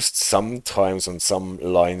actually used. Sometimes on some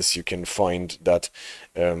lines you can find that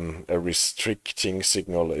a restricting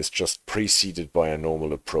signal is just preceded by a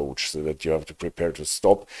normal approach, so that you have to prepare to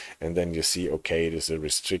stop, and then you see, okay, it is a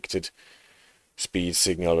restricted speed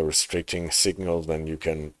signal, a restricting signal, then you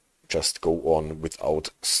can just go on without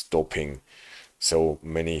stopping. So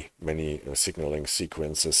many signaling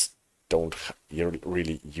sequences don't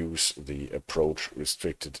really use the approach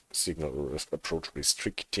restricted signal or approach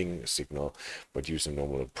restricting signal, but use a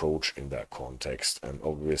normal approach in that context. And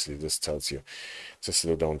obviously this tells you to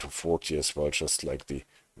slow down to 40 as well, just like the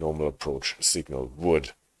normal approach signal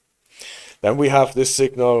would. Then we have this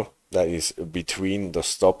signal that is between the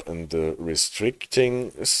stop and the restricting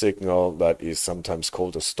signal, that is sometimes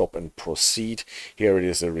called a stop and proceed. Here it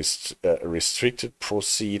is a restricted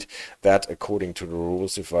proceed that, according to the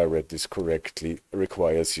rules, if I read this correctly,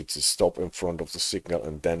 requires you to stop in front of the signal,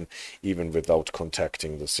 and then even without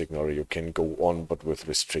contacting the signal you can go on, but with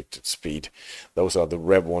restricted speed. Those are the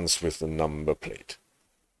red ones with the number plate.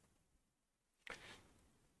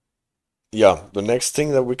 Yeah, the next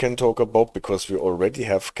thing that we can talk about, because we already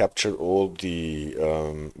have captured all the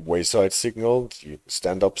wayside signal, the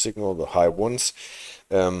stand-up signal, the high ones,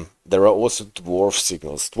 there are also dwarf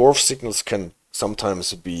signals. Dwarf signals can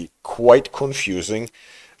sometimes be quite confusing.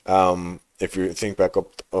 If you think back of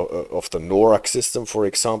the NORAC system, for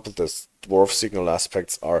example, the dwarf signal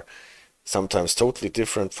aspects are sometimes totally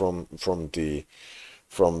different from the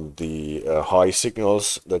high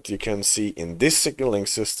signals that you can see. In this signaling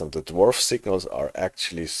system, the dwarf signals are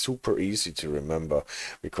actually super easy to remember,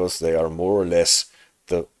 because they are more or less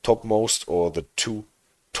the topmost or the two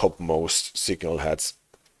topmost signal heads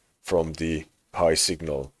from the high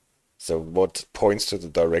signal. So what points to the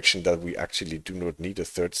direction that we actually do not need a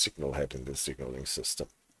third signal head in the signaling system.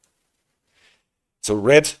 So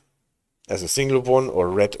red as a single one, or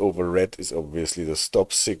red over red, is obviously the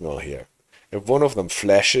stop signal here. If one of them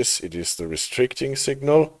flashes, it is the restricting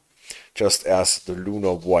signal, just as the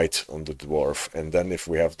lunar white on the dwarf. And then if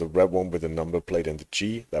we have the red one with the number plate and the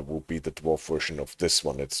G, that will be the dwarf version of this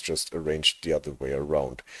one. It's just arranged the other way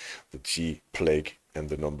around. The G plaque and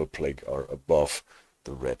the number plate are above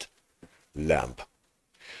the red lamp.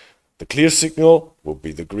 The clear signal will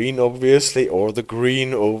be the green, obviously, or the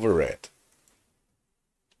green over red.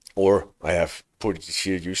 Or I have put it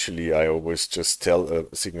here, usually I always just tell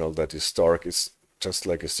a signal that is dark is just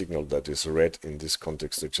like a signal that is red. In this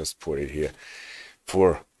context I just put it here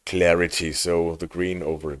for clarity. So the green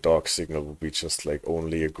over a dark signal will be just like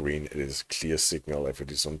only a green. It is a clear signal if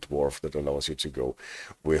it is on dwarf, that allows you to go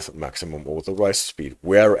with maximum authorized speed.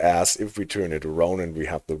 Whereas if we turn it around and we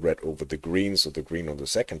have the red over the green, so the green on the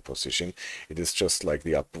second position, it is just like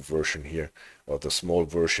the upper version here, or the small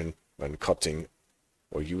version when cutting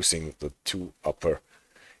or using the two upper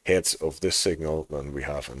heads of this signal. Then we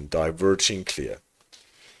have a diverging clear.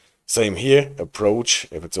 Same here, approach.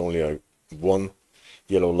 If it's only a one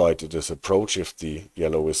yellow light, it is approach. If the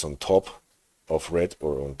yellow is on top of red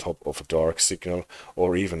or on top of a dark signal,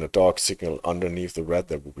 or even a dark signal underneath the red,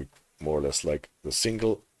 that would be more or less like the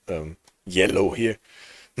single yellow here.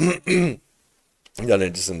 Then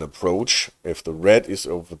it is an approach. If the red is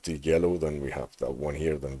over the yellow, then we have that one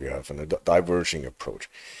here. Then we have a diverging approach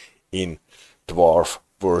in dwarf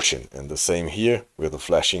version. And the same here with the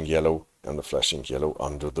flashing yellow and the flashing yellow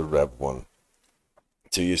under the red one.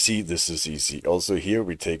 So you see, this is easy. Also here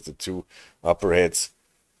we take the two upper heads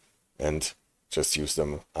and just use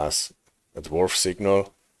them as a dwarf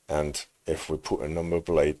signal. And if we put a number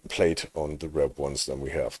plate on the red ones, then we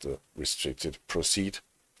have the restricted proceed,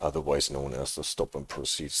 otherwise known as the stop and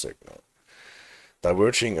proceed signal.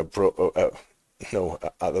 Diverging other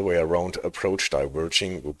way around, approach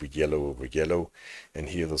diverging will be yellow over yellow, and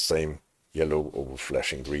here the same, yellow over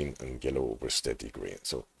flashing green and yellow over steady green.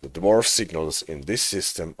 So the dwarf signals in this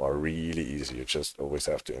system are really easy. You just always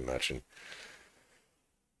have to imagine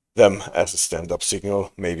them as a stand-up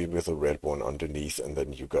signal, maybe with a red one underneath, and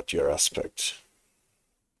then you got your aspect.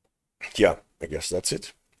 Yeah, I guess that's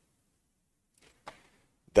it.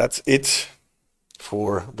 That's it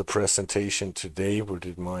for the presentation today. Where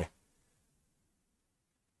did my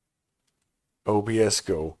OBS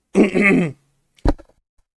go?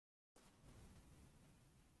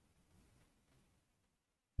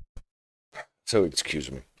 So excuse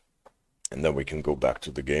me. And then we can go back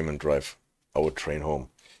to the game and drive our train home.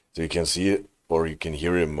 So you can see it, or you can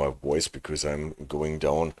hear it in my voice, because I'm going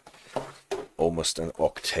down almost an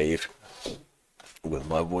octave with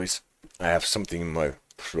my voice. I have something in my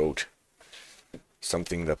throat.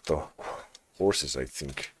 Something that the horses, I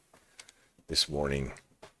think, this morning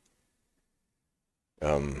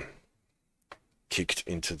kicked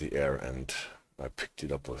into the air, and I picked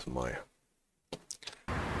it up with my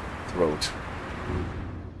throat.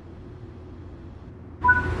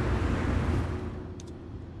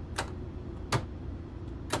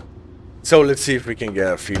 So let's see if we can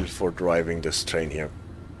get a feel for driving this train here.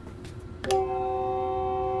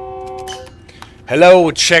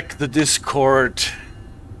 Hello, check the Discord.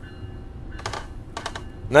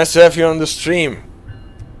 Nice to have you on the stream.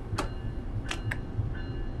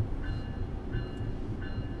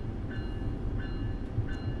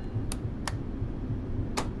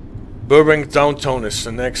 Burbank downtown is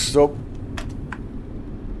the next stop.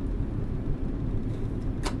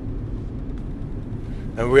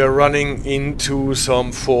 And we are running into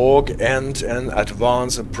some fog and an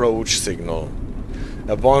advanced approach signal.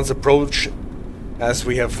 Advanced approach, as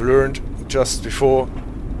we have learned just before,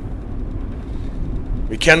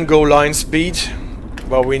 we can go line speed,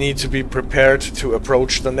 but we need to be prepared to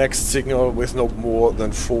approach the next signal with no more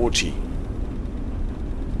than 40.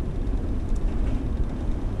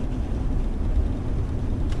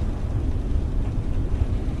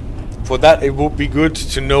 For that, it would be good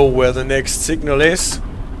to know where the next signal is.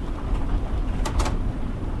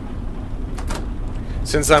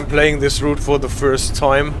 Since I'm playing this route for the first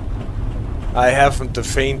time, I haven't the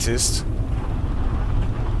faintest.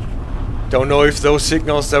 Don't know if those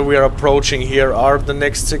signals that we are approaching here are the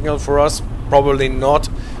next signal for us. Probably not.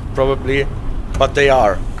 Probably. But they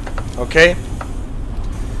are. Okay?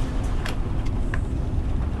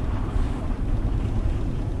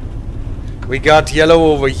 We got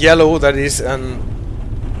yellow over yellow. That is an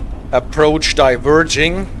approach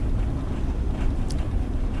diverging.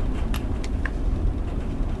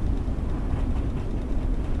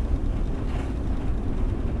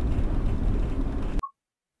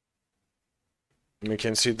 We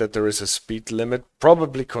can see that there is a speed limit,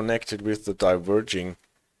 probably connected with the diverging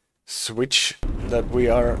switch that we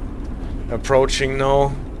are approaching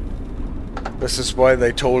now. This is why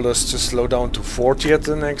they told us to slow down to 40 at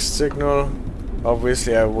the next signal.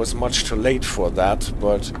 Obviously I was much too late for that,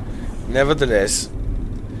 but nevertheless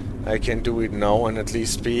I can do it now and at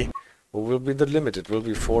least be... What will be the limit? It will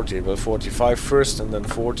be 40. Well, 45 first and then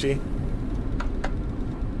 40.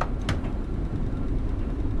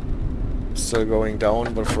 Still going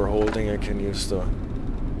down, but for holding I can use the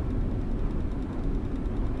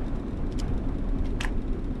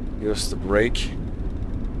brake.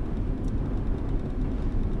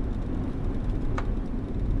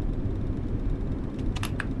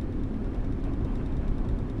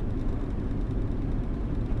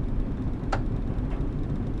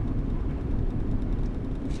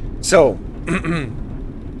 So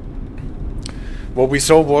what we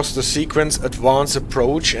saw was the sequence advance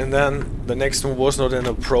approach, and then the next one was not an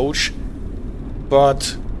approach,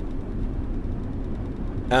 but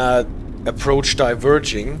approach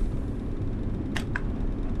diverging.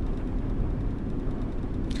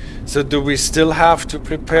 So do we still have to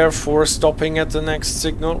prepare for stopping at the next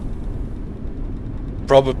signal?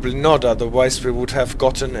 Probably not, otherwise we would have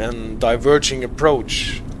gotten a diverging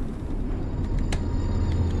approach.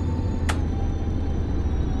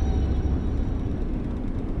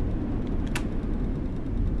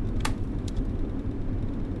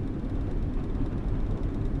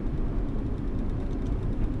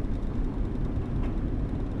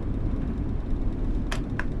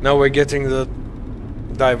 Now we're getting the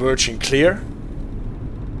diverging clear.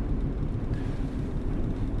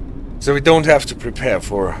 So we don't have to prepare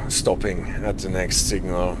for stopping at the next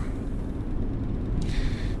signal.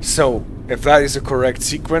 So if that is a correct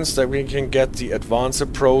sequence, then we can get the advance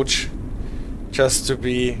approach just to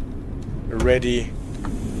be ready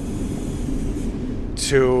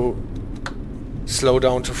to slow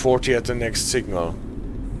down to 40 at the next signal.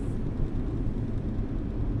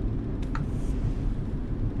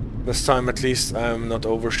 This time at least I'm not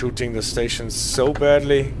overshooting the station so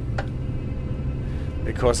badly,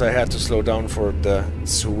 because I had to slow down for the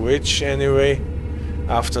switch anyway.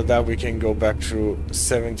 After that we can go back to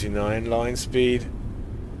 79 line speed.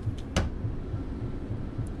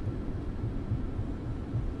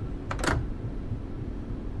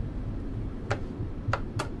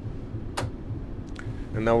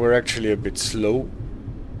 And now we're actually a bit slow.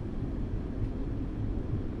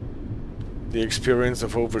 The experience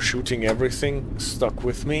of overshooting everything stuck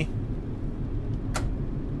with me.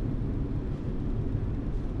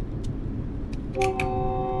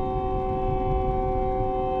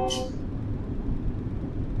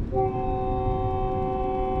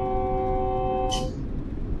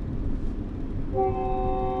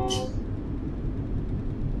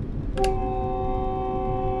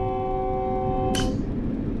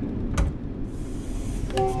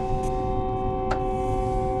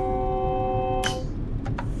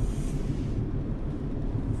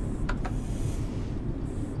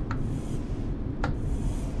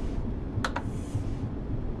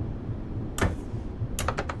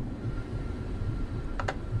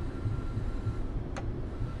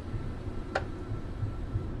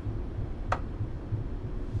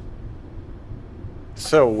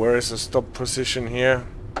 So, where is the stop position here?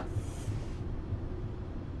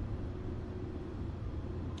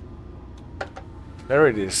 There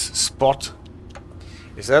it is. Spot.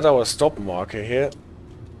 Is that our stop marker here?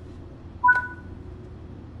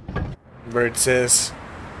 Where it says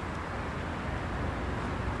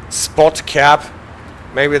spot cap.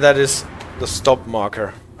 Maybe that is the stop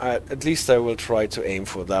marker. At least I will try to aim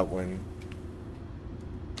for that one.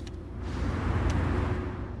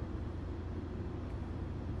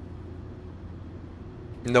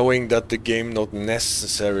 Knowing that the game not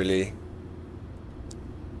necessarily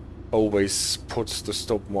always puts the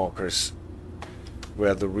stop markers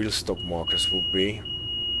where the real stop markers will be.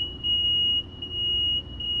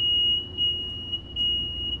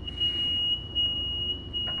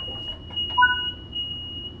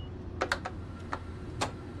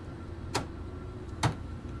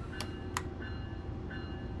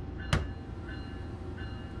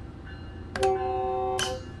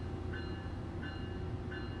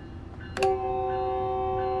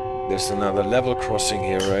 There's another level crossing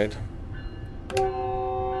here, right?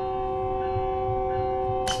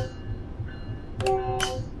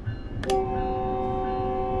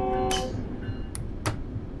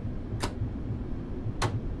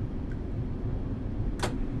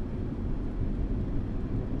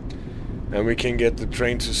 And we can get the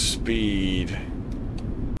train to speed.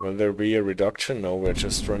 Will there be a reduction? No, we're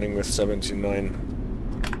just running with 79.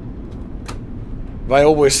 Why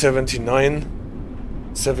always 79?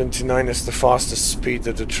 79 is the fastest speed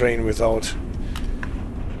that a train without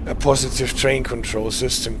a positive train control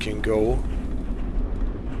system can go.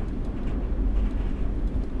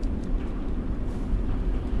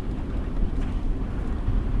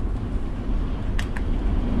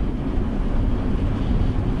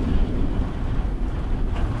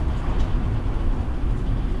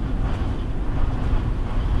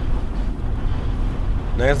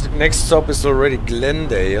 Next stop is already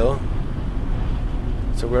Glendale.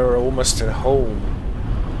 So we're almost at home.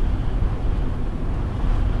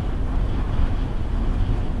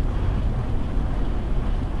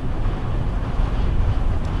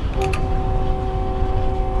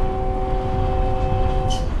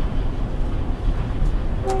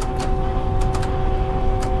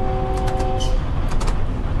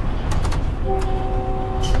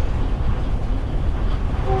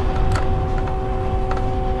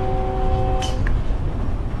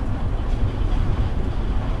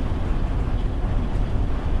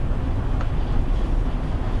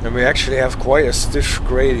 And we actually have quite a stiff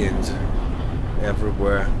gradient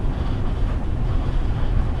everywhere.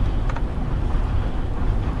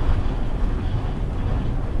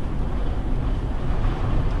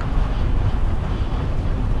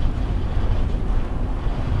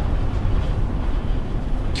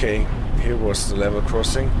 Okay, here was the level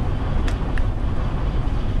crossing.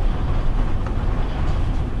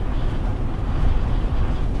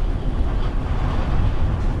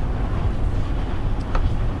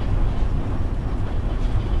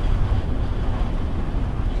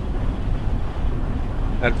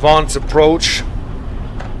 Advanced approach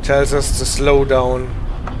tells us to slow down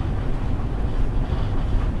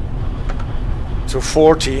to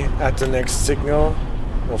 40 at the next signal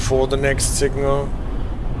or for the next signal.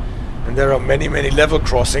 And there are many level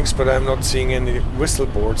crossings, but I'm not seeing any whistle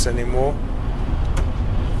boards anymore.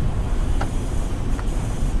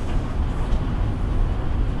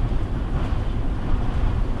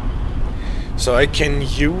 So I can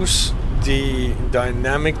use the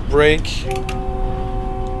dynamic brake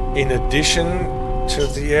in addition to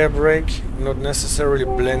the air brake, not necessarily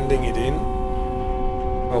blending it in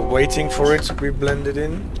or waiting for it to be blended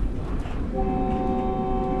in.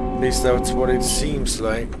 At least that's what it seems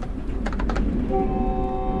like.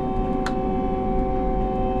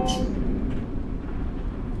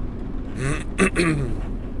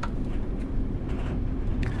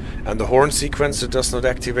 And the horn sequencer does not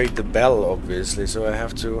activate the bell, obviously, so I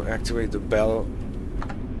have to activate the bell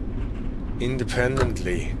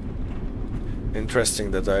independently.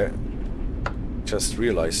 Interesting that I just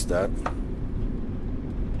realized that.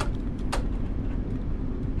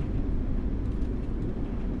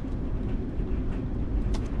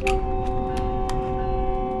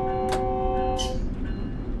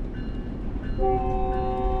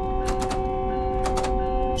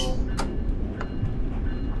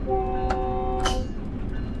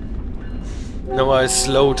 Now I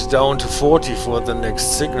slowed down to 40 for the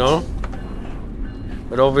next signal.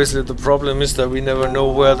 But obviously the problem is that we never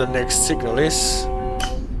know where the next signal is.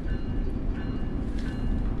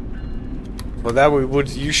 For that we would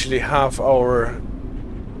usually have our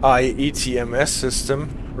IETMS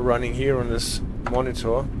system running here on this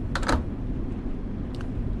monitor.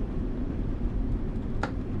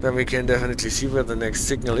 then we can definitely see where the next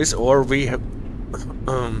signal is, or we have,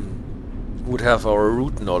 would have our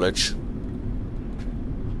route knowledge.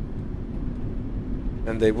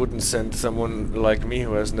 And they wouldn't send someone like me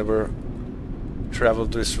who has never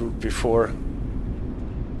traveled this route before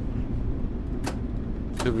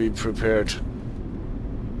to be prepared.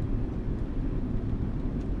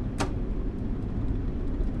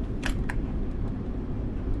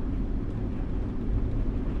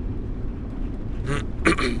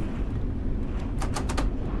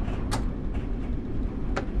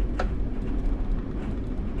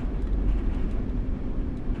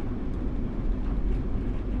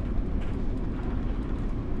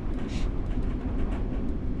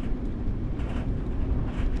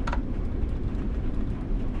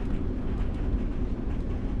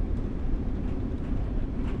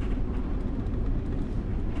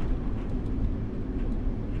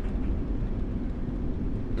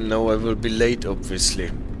 No, I will be late,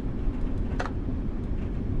 obviously.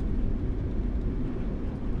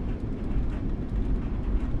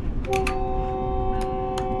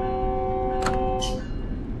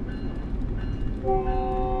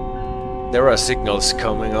 There are signals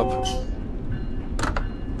coming up.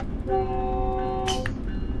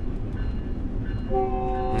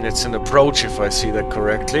 And it's an approach, if I see that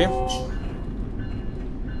correctly.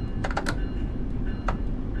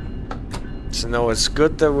 So now it's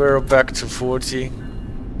good that we're back to 40.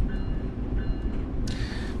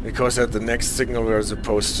 Because at the next signal we're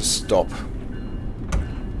supposed to stop.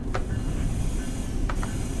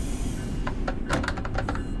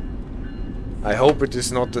 I hope it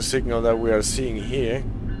is not the signal that we are seeing here.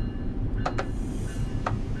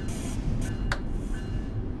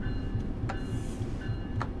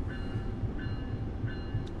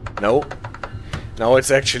 No. Now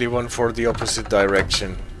it's actually one for the opposite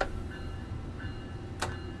direction.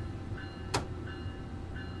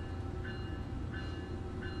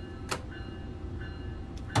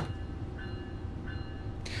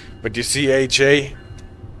 But you see, AJ,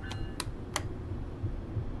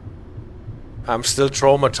 I'm still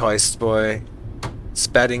traumatized by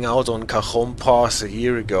spatting out on Cajon Pass a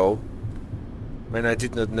year ago when I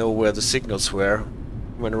did not know where the signals were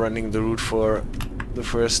when running the route for the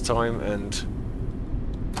first time and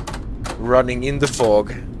running in the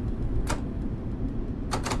fog.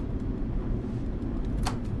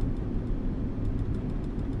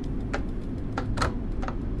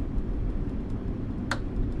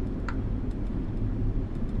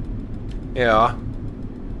 Yeah.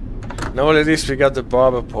 Now at least we got the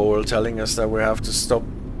barber pole telling us that we have to stop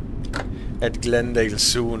at Glendale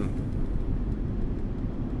soon.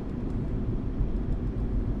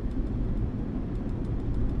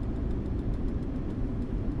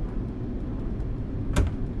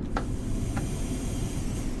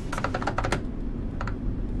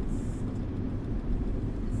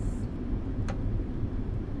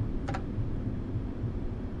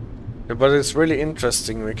 But it's really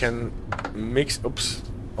interesting, we can mix... Oops,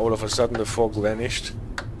 all of a sudden the fog vanished.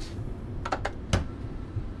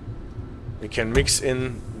 We can mix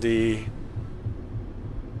in the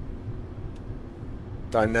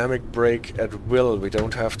dynamic brake at will. We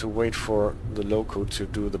don't have to wait for the loco to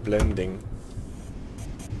do the blending.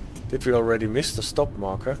 Did we already miss the stop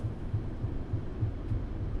marker?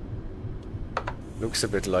 Looks a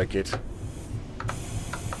bit like it.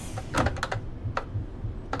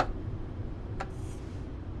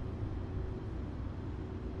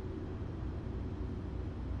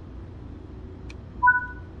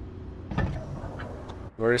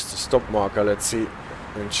 Where is the stop marker? Let's see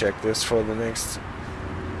and check this for the next.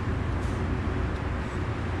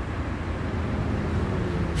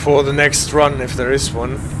 For the next run, if there is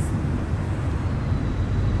one.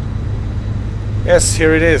 Yes,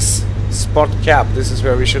 here it is. Spot cap. This is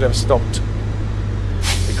where we should have stopped.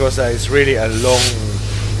 Because there is really a long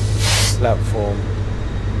platform.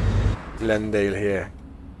 Glendale here.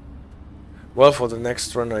 Well, for the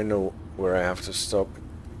next run I know where I have to stop.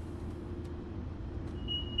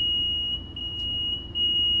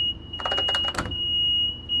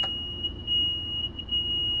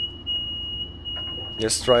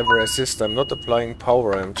 Yes, driver assist. I'm not applying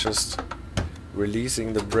power, I'm just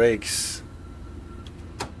releasing the brakes.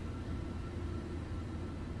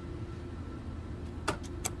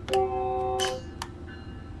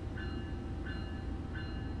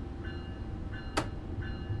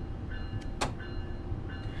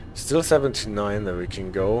 Still 79 that we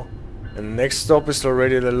can go. And next stop is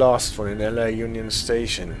already the last one in LA Union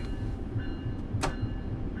Station.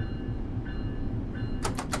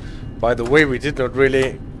 By the way, we did not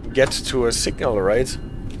really get to a signal, right?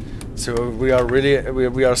 So we are really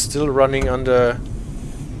we are still running under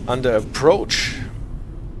under approach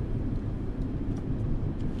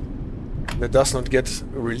that does not get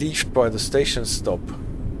relieved by the station stop.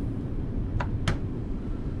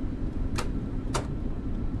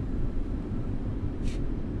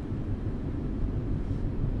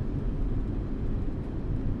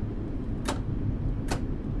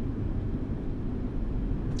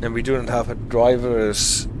 And we do not have a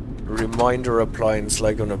driver's reminder appliance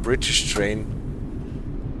like on a British train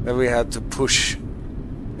that we had to push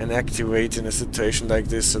and activate in a situation like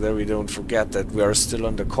this so that we don't forget that we are still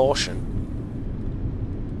under caution.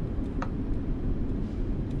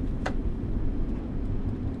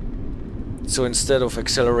 So instead of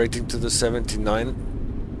accelerating to the 79,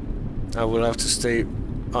 I will have to stay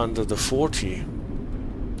under the 40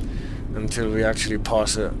 until we actually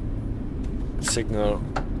pass a signal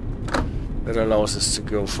that allows us to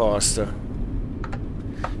go faster.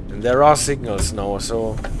 And there are signals now,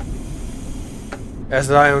 so as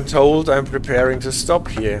I am told, I'm preparing to stop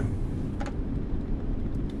here.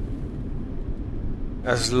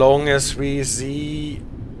 As long as we see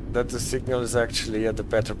that the signal is actually at a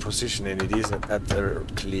better position, and it is at the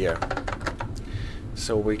clear.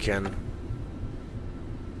 So we can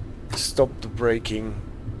stop the braking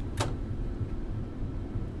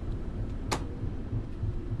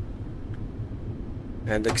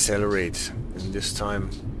and accelerate, and this time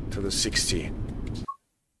to the 60.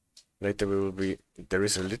 Later we will be, there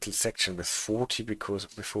is a little section with 40 because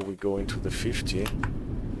before we go into the 50.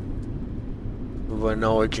 But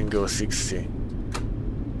now I can go 60.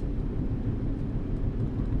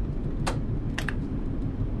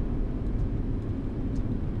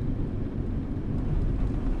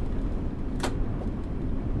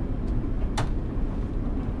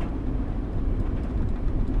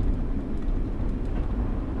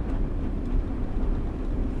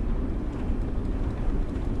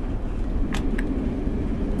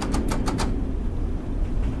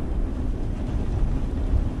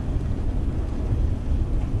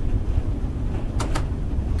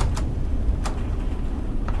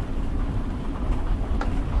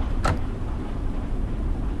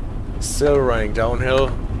 Still running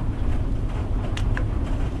downhill.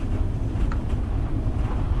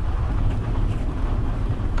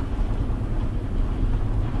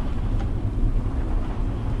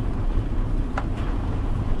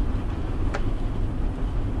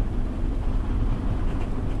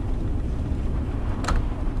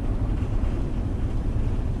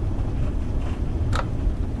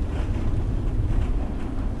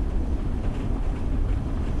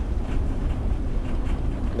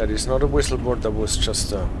 That is not a whistleboard, that was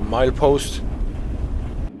just a milepost.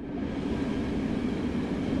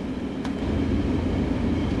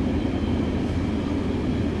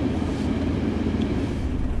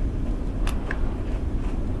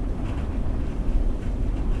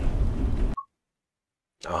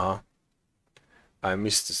 I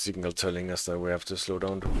missed the signal telling us that we have to slow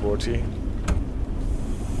down to 40.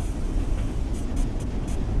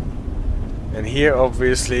 And here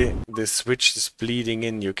obviously the switch is bleeding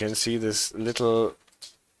in. You can see this little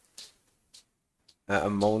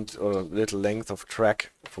amount or little length of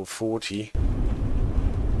track for 40.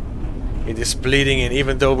 It is bleeding in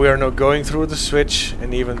even though we are not going through the switch,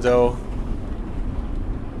 and even though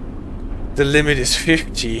the limit is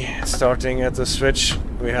 50 starting at the switch,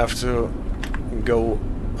 we have to go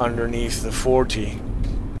underneath the 40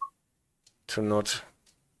 to not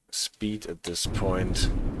speed at this point.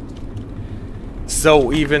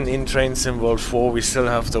 So even in Train Sim World 4 we still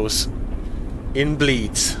have those in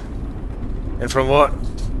bleeds. And from what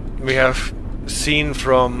we have seen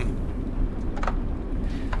from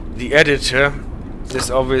the editor, this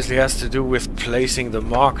obviously has to do with placing the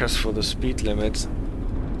markers for the speed limit.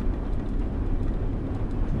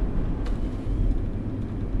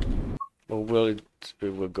 Or will it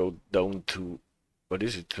will go down to, what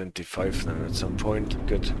is it, 25 then at some point?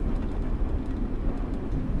 Good.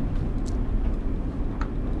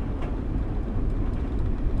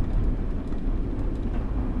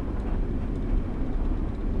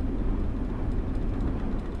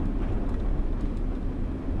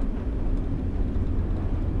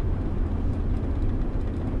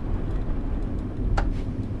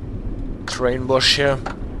 Train bush here.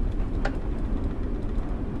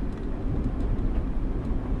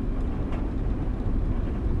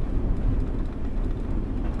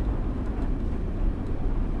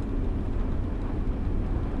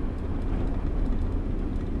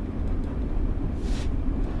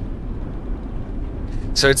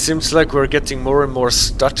 So it seems like we're getting more and more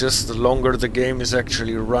stutters the longer the game is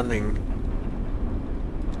actually running.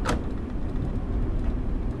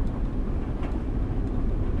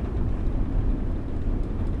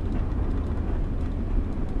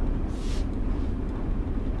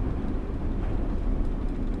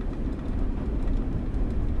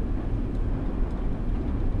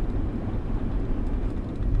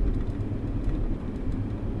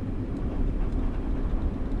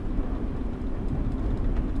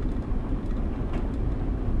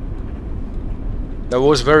 That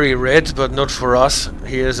was very red, but not for us.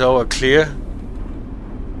 Here's our clear.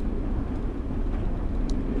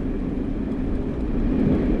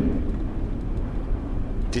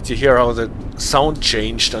 Did you hear how the sound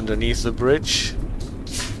changed underneath the bridge?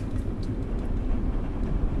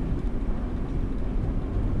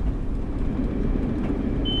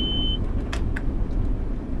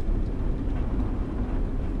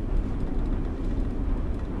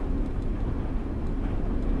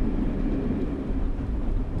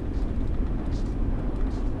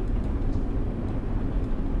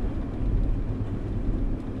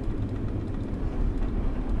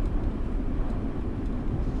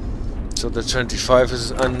 So the 25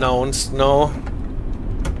 is announced now.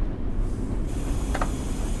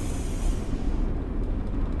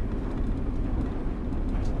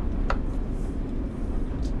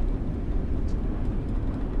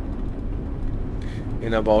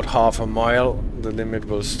 In about half a mile, the limit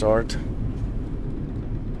will start.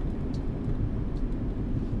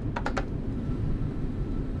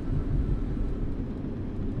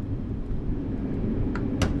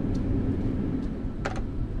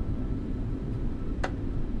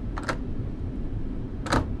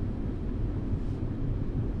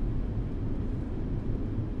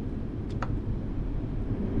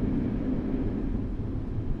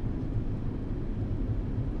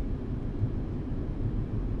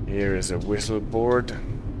 Here is a whistle board,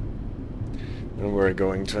 and we're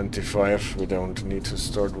going 25. We don't need to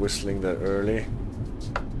start whistling that early.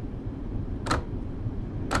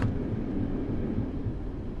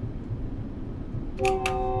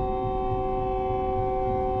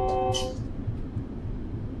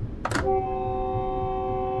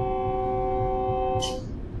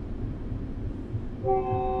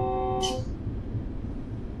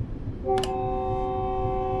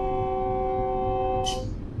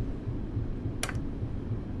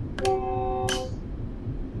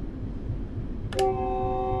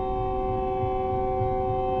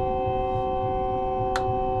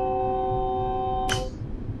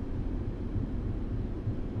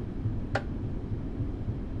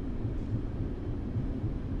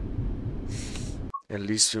 At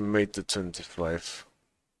least we made the 25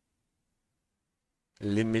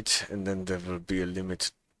 limit, and then there will be a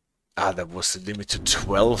limit. Ah, that was the limit to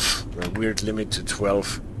 12. A weird limit to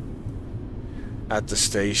 12 at the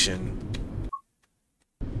station.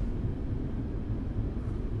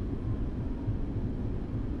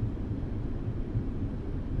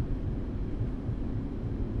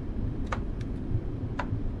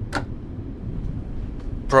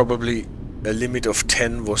 Probably a limit of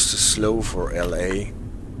 10 was too slow for LA.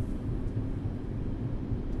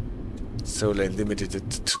 So they limited it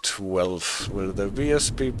to 12. Will there be a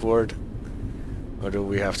speedboard? Or do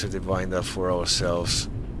we have to define that for ourselves?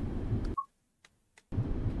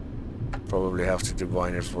 Probably have to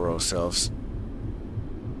define it for ourselves.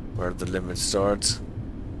 Where the limit starts.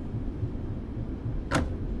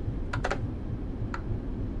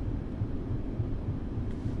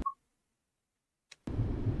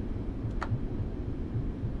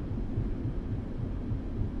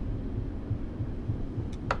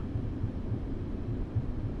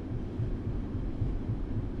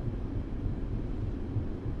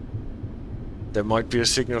 There might be a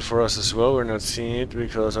signal for us as well, we're not seeing it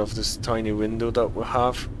because of this tiny window that we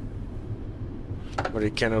have. But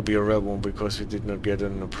it cannot be a red one because we did not get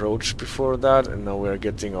an approach before that, and now we're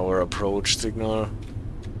getting our approach signal.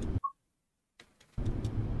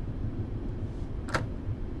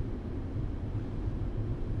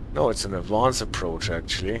 No, it's an advanced approach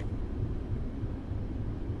actually.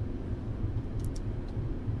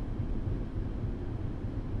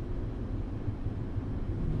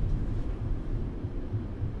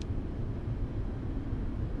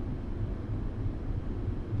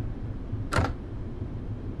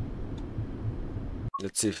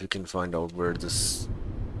 Let's see if we can find out where this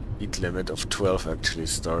speed limit of 12 actually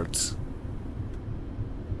starts.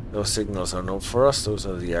 Those signals are not for us, those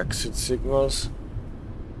are the exit signals.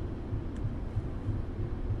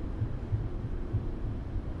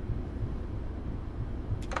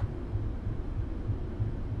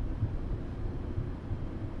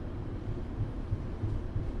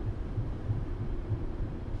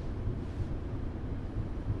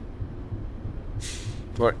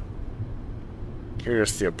 Right.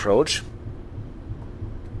 Here's the approach.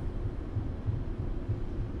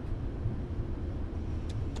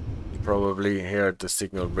 Probably here at the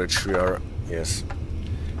signal bridge we are. Yes.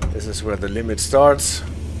 This is where the limit starts.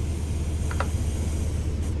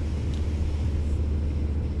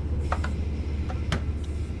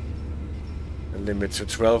 The limit to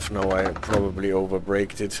 12. Now I probably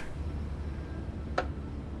overbraked it.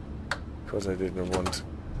 because I didn't want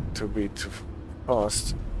to be too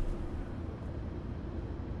fast.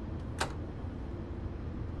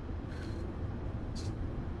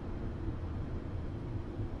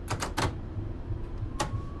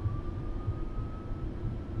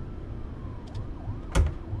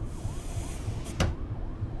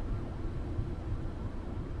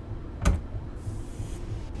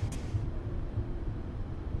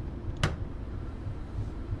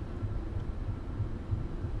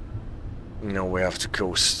 Now we have to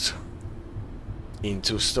coast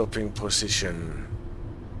into stopping position.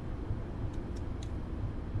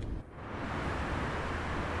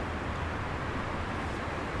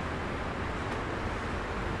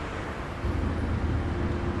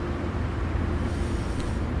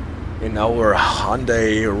 In our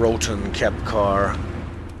Hyundai Rotem cab car.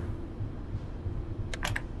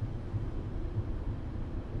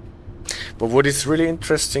 But what is really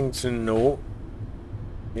interesting to know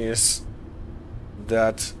is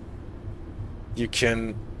that you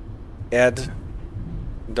can add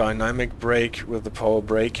dynamic brake with the power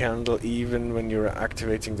brake handle even when you're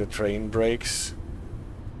activating the train brakes.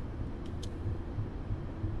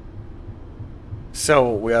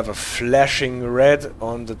 So we have a flashing red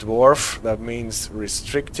on the dwarf, that means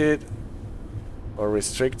restricted or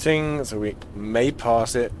restricting, so we may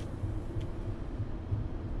pass it.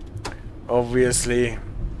 Obviously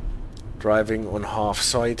driving on half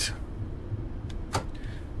sight,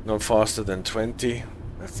 not faster than 20.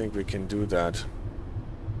 I think we can do that.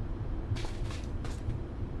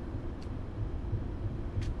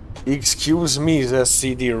 Excuse me, says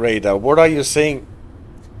CD Radar. What are you saying?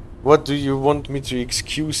 What do you want me to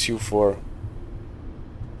excuse you for?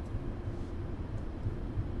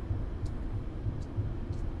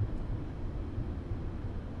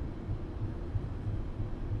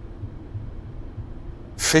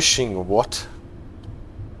 Fishing what?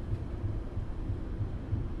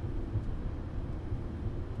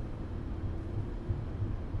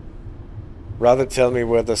 Rather tell me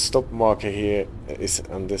where the stop marker here is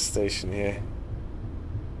on this station here.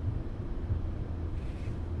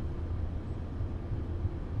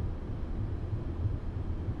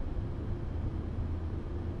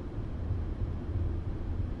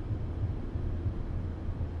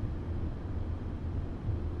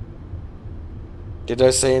 Did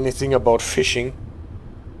I say anything about fishing?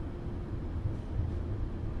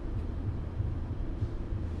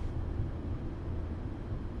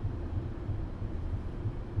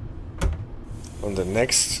 On the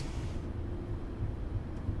next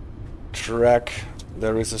track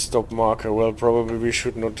there is a stop marker. Well, probably we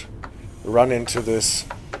should not run into this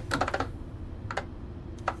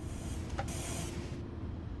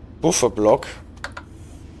buffer block.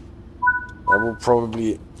 That will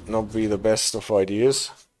probably not be the best of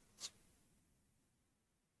ideas.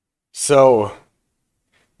 So,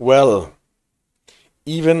 well,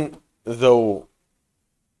 even though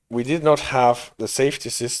we did not have the safety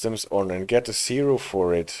systems on and get a 0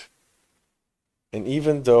 for it, and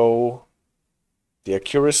even though the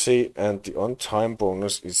accuracy and the on-time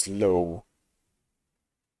bonus is low,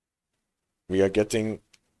 we are getting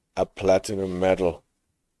a platinum medal.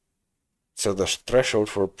 So the threshold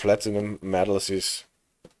for platinum medals is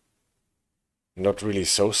not really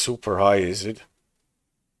so super high, is it?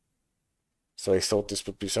 So I thought this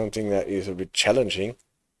would be something that is a bit challenging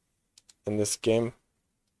in this game.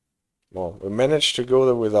 Well, we managed to go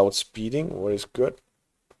there without speeding, what is good.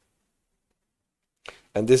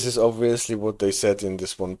 And this is obviously what they said in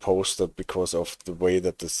this one post, that because of the way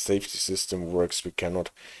that the safety system works, we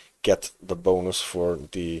cannot get the bonus for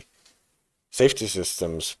the safety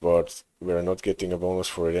systems, but we're not getting a bonus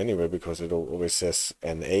for it anyway, because it always says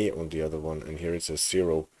NA on the other one, and here it says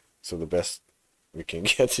 0. So the best we can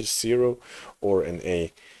get is 0 or NA.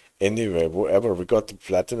 Anyway, whatever, we got the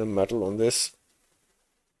platinum medal on this.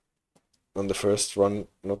 On the first run,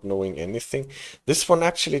 not knowing anything. This one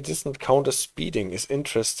actually doesn't count as speeding. Is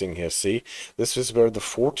interesting here, see? This is where the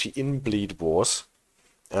 40 in bleed was.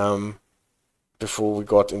 Before we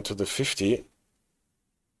got into the 50.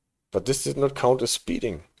 But this did not count as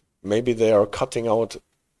speeding. Maybe they are cutting out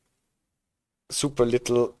super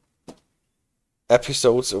little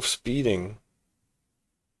episodes of speeding.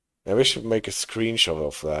 Maybe I should make a screenshot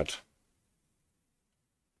of that.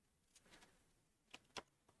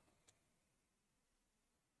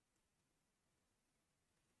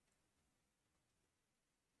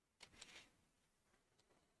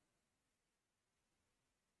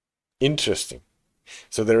 Interesting.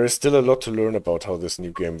 So there is still a lot to learn about how this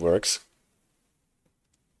new game works.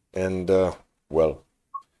 And, well,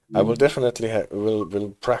 I will definitely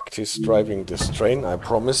will practice driving this train, I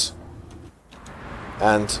promise.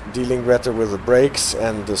 and dealing better with the brakes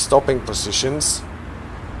and the stopping positions.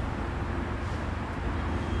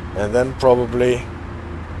 And then probably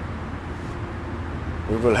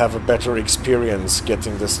we will have a better experience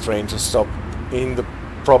getting this train to stop in the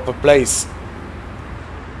proper place.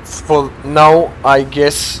 For now, I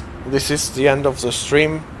guess this is the end of the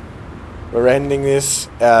stream. We're ending this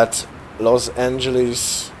at Los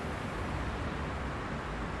Angeles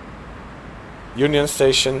Union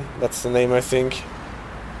Station. That's the name, I think.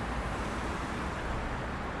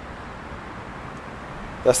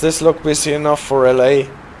 Does this look busy enough for LA?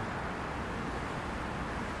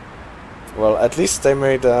 Well, at least they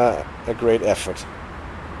made a great effort,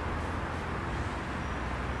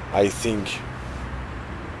 I think.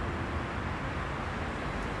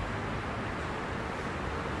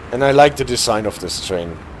 And I like the design of this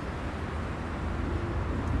train.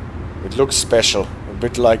 It looks special, a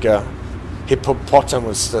bit like a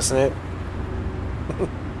hippopotamus, doesn't it?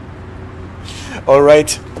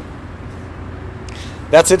 Alright.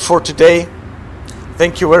 That's it for today.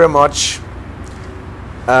 Thank you very much.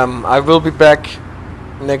 I will be back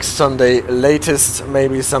next Sunday latest,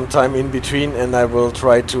 maybe sometime in between, and I will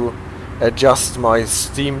try to adjust my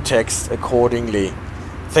Steam text accordingly.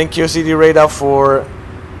 Thank you, CD Radar, for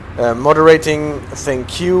moderating.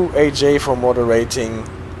 Thank you, AJ, for moderating.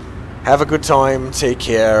 Have a good time. Take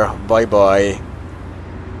care. Bye bye.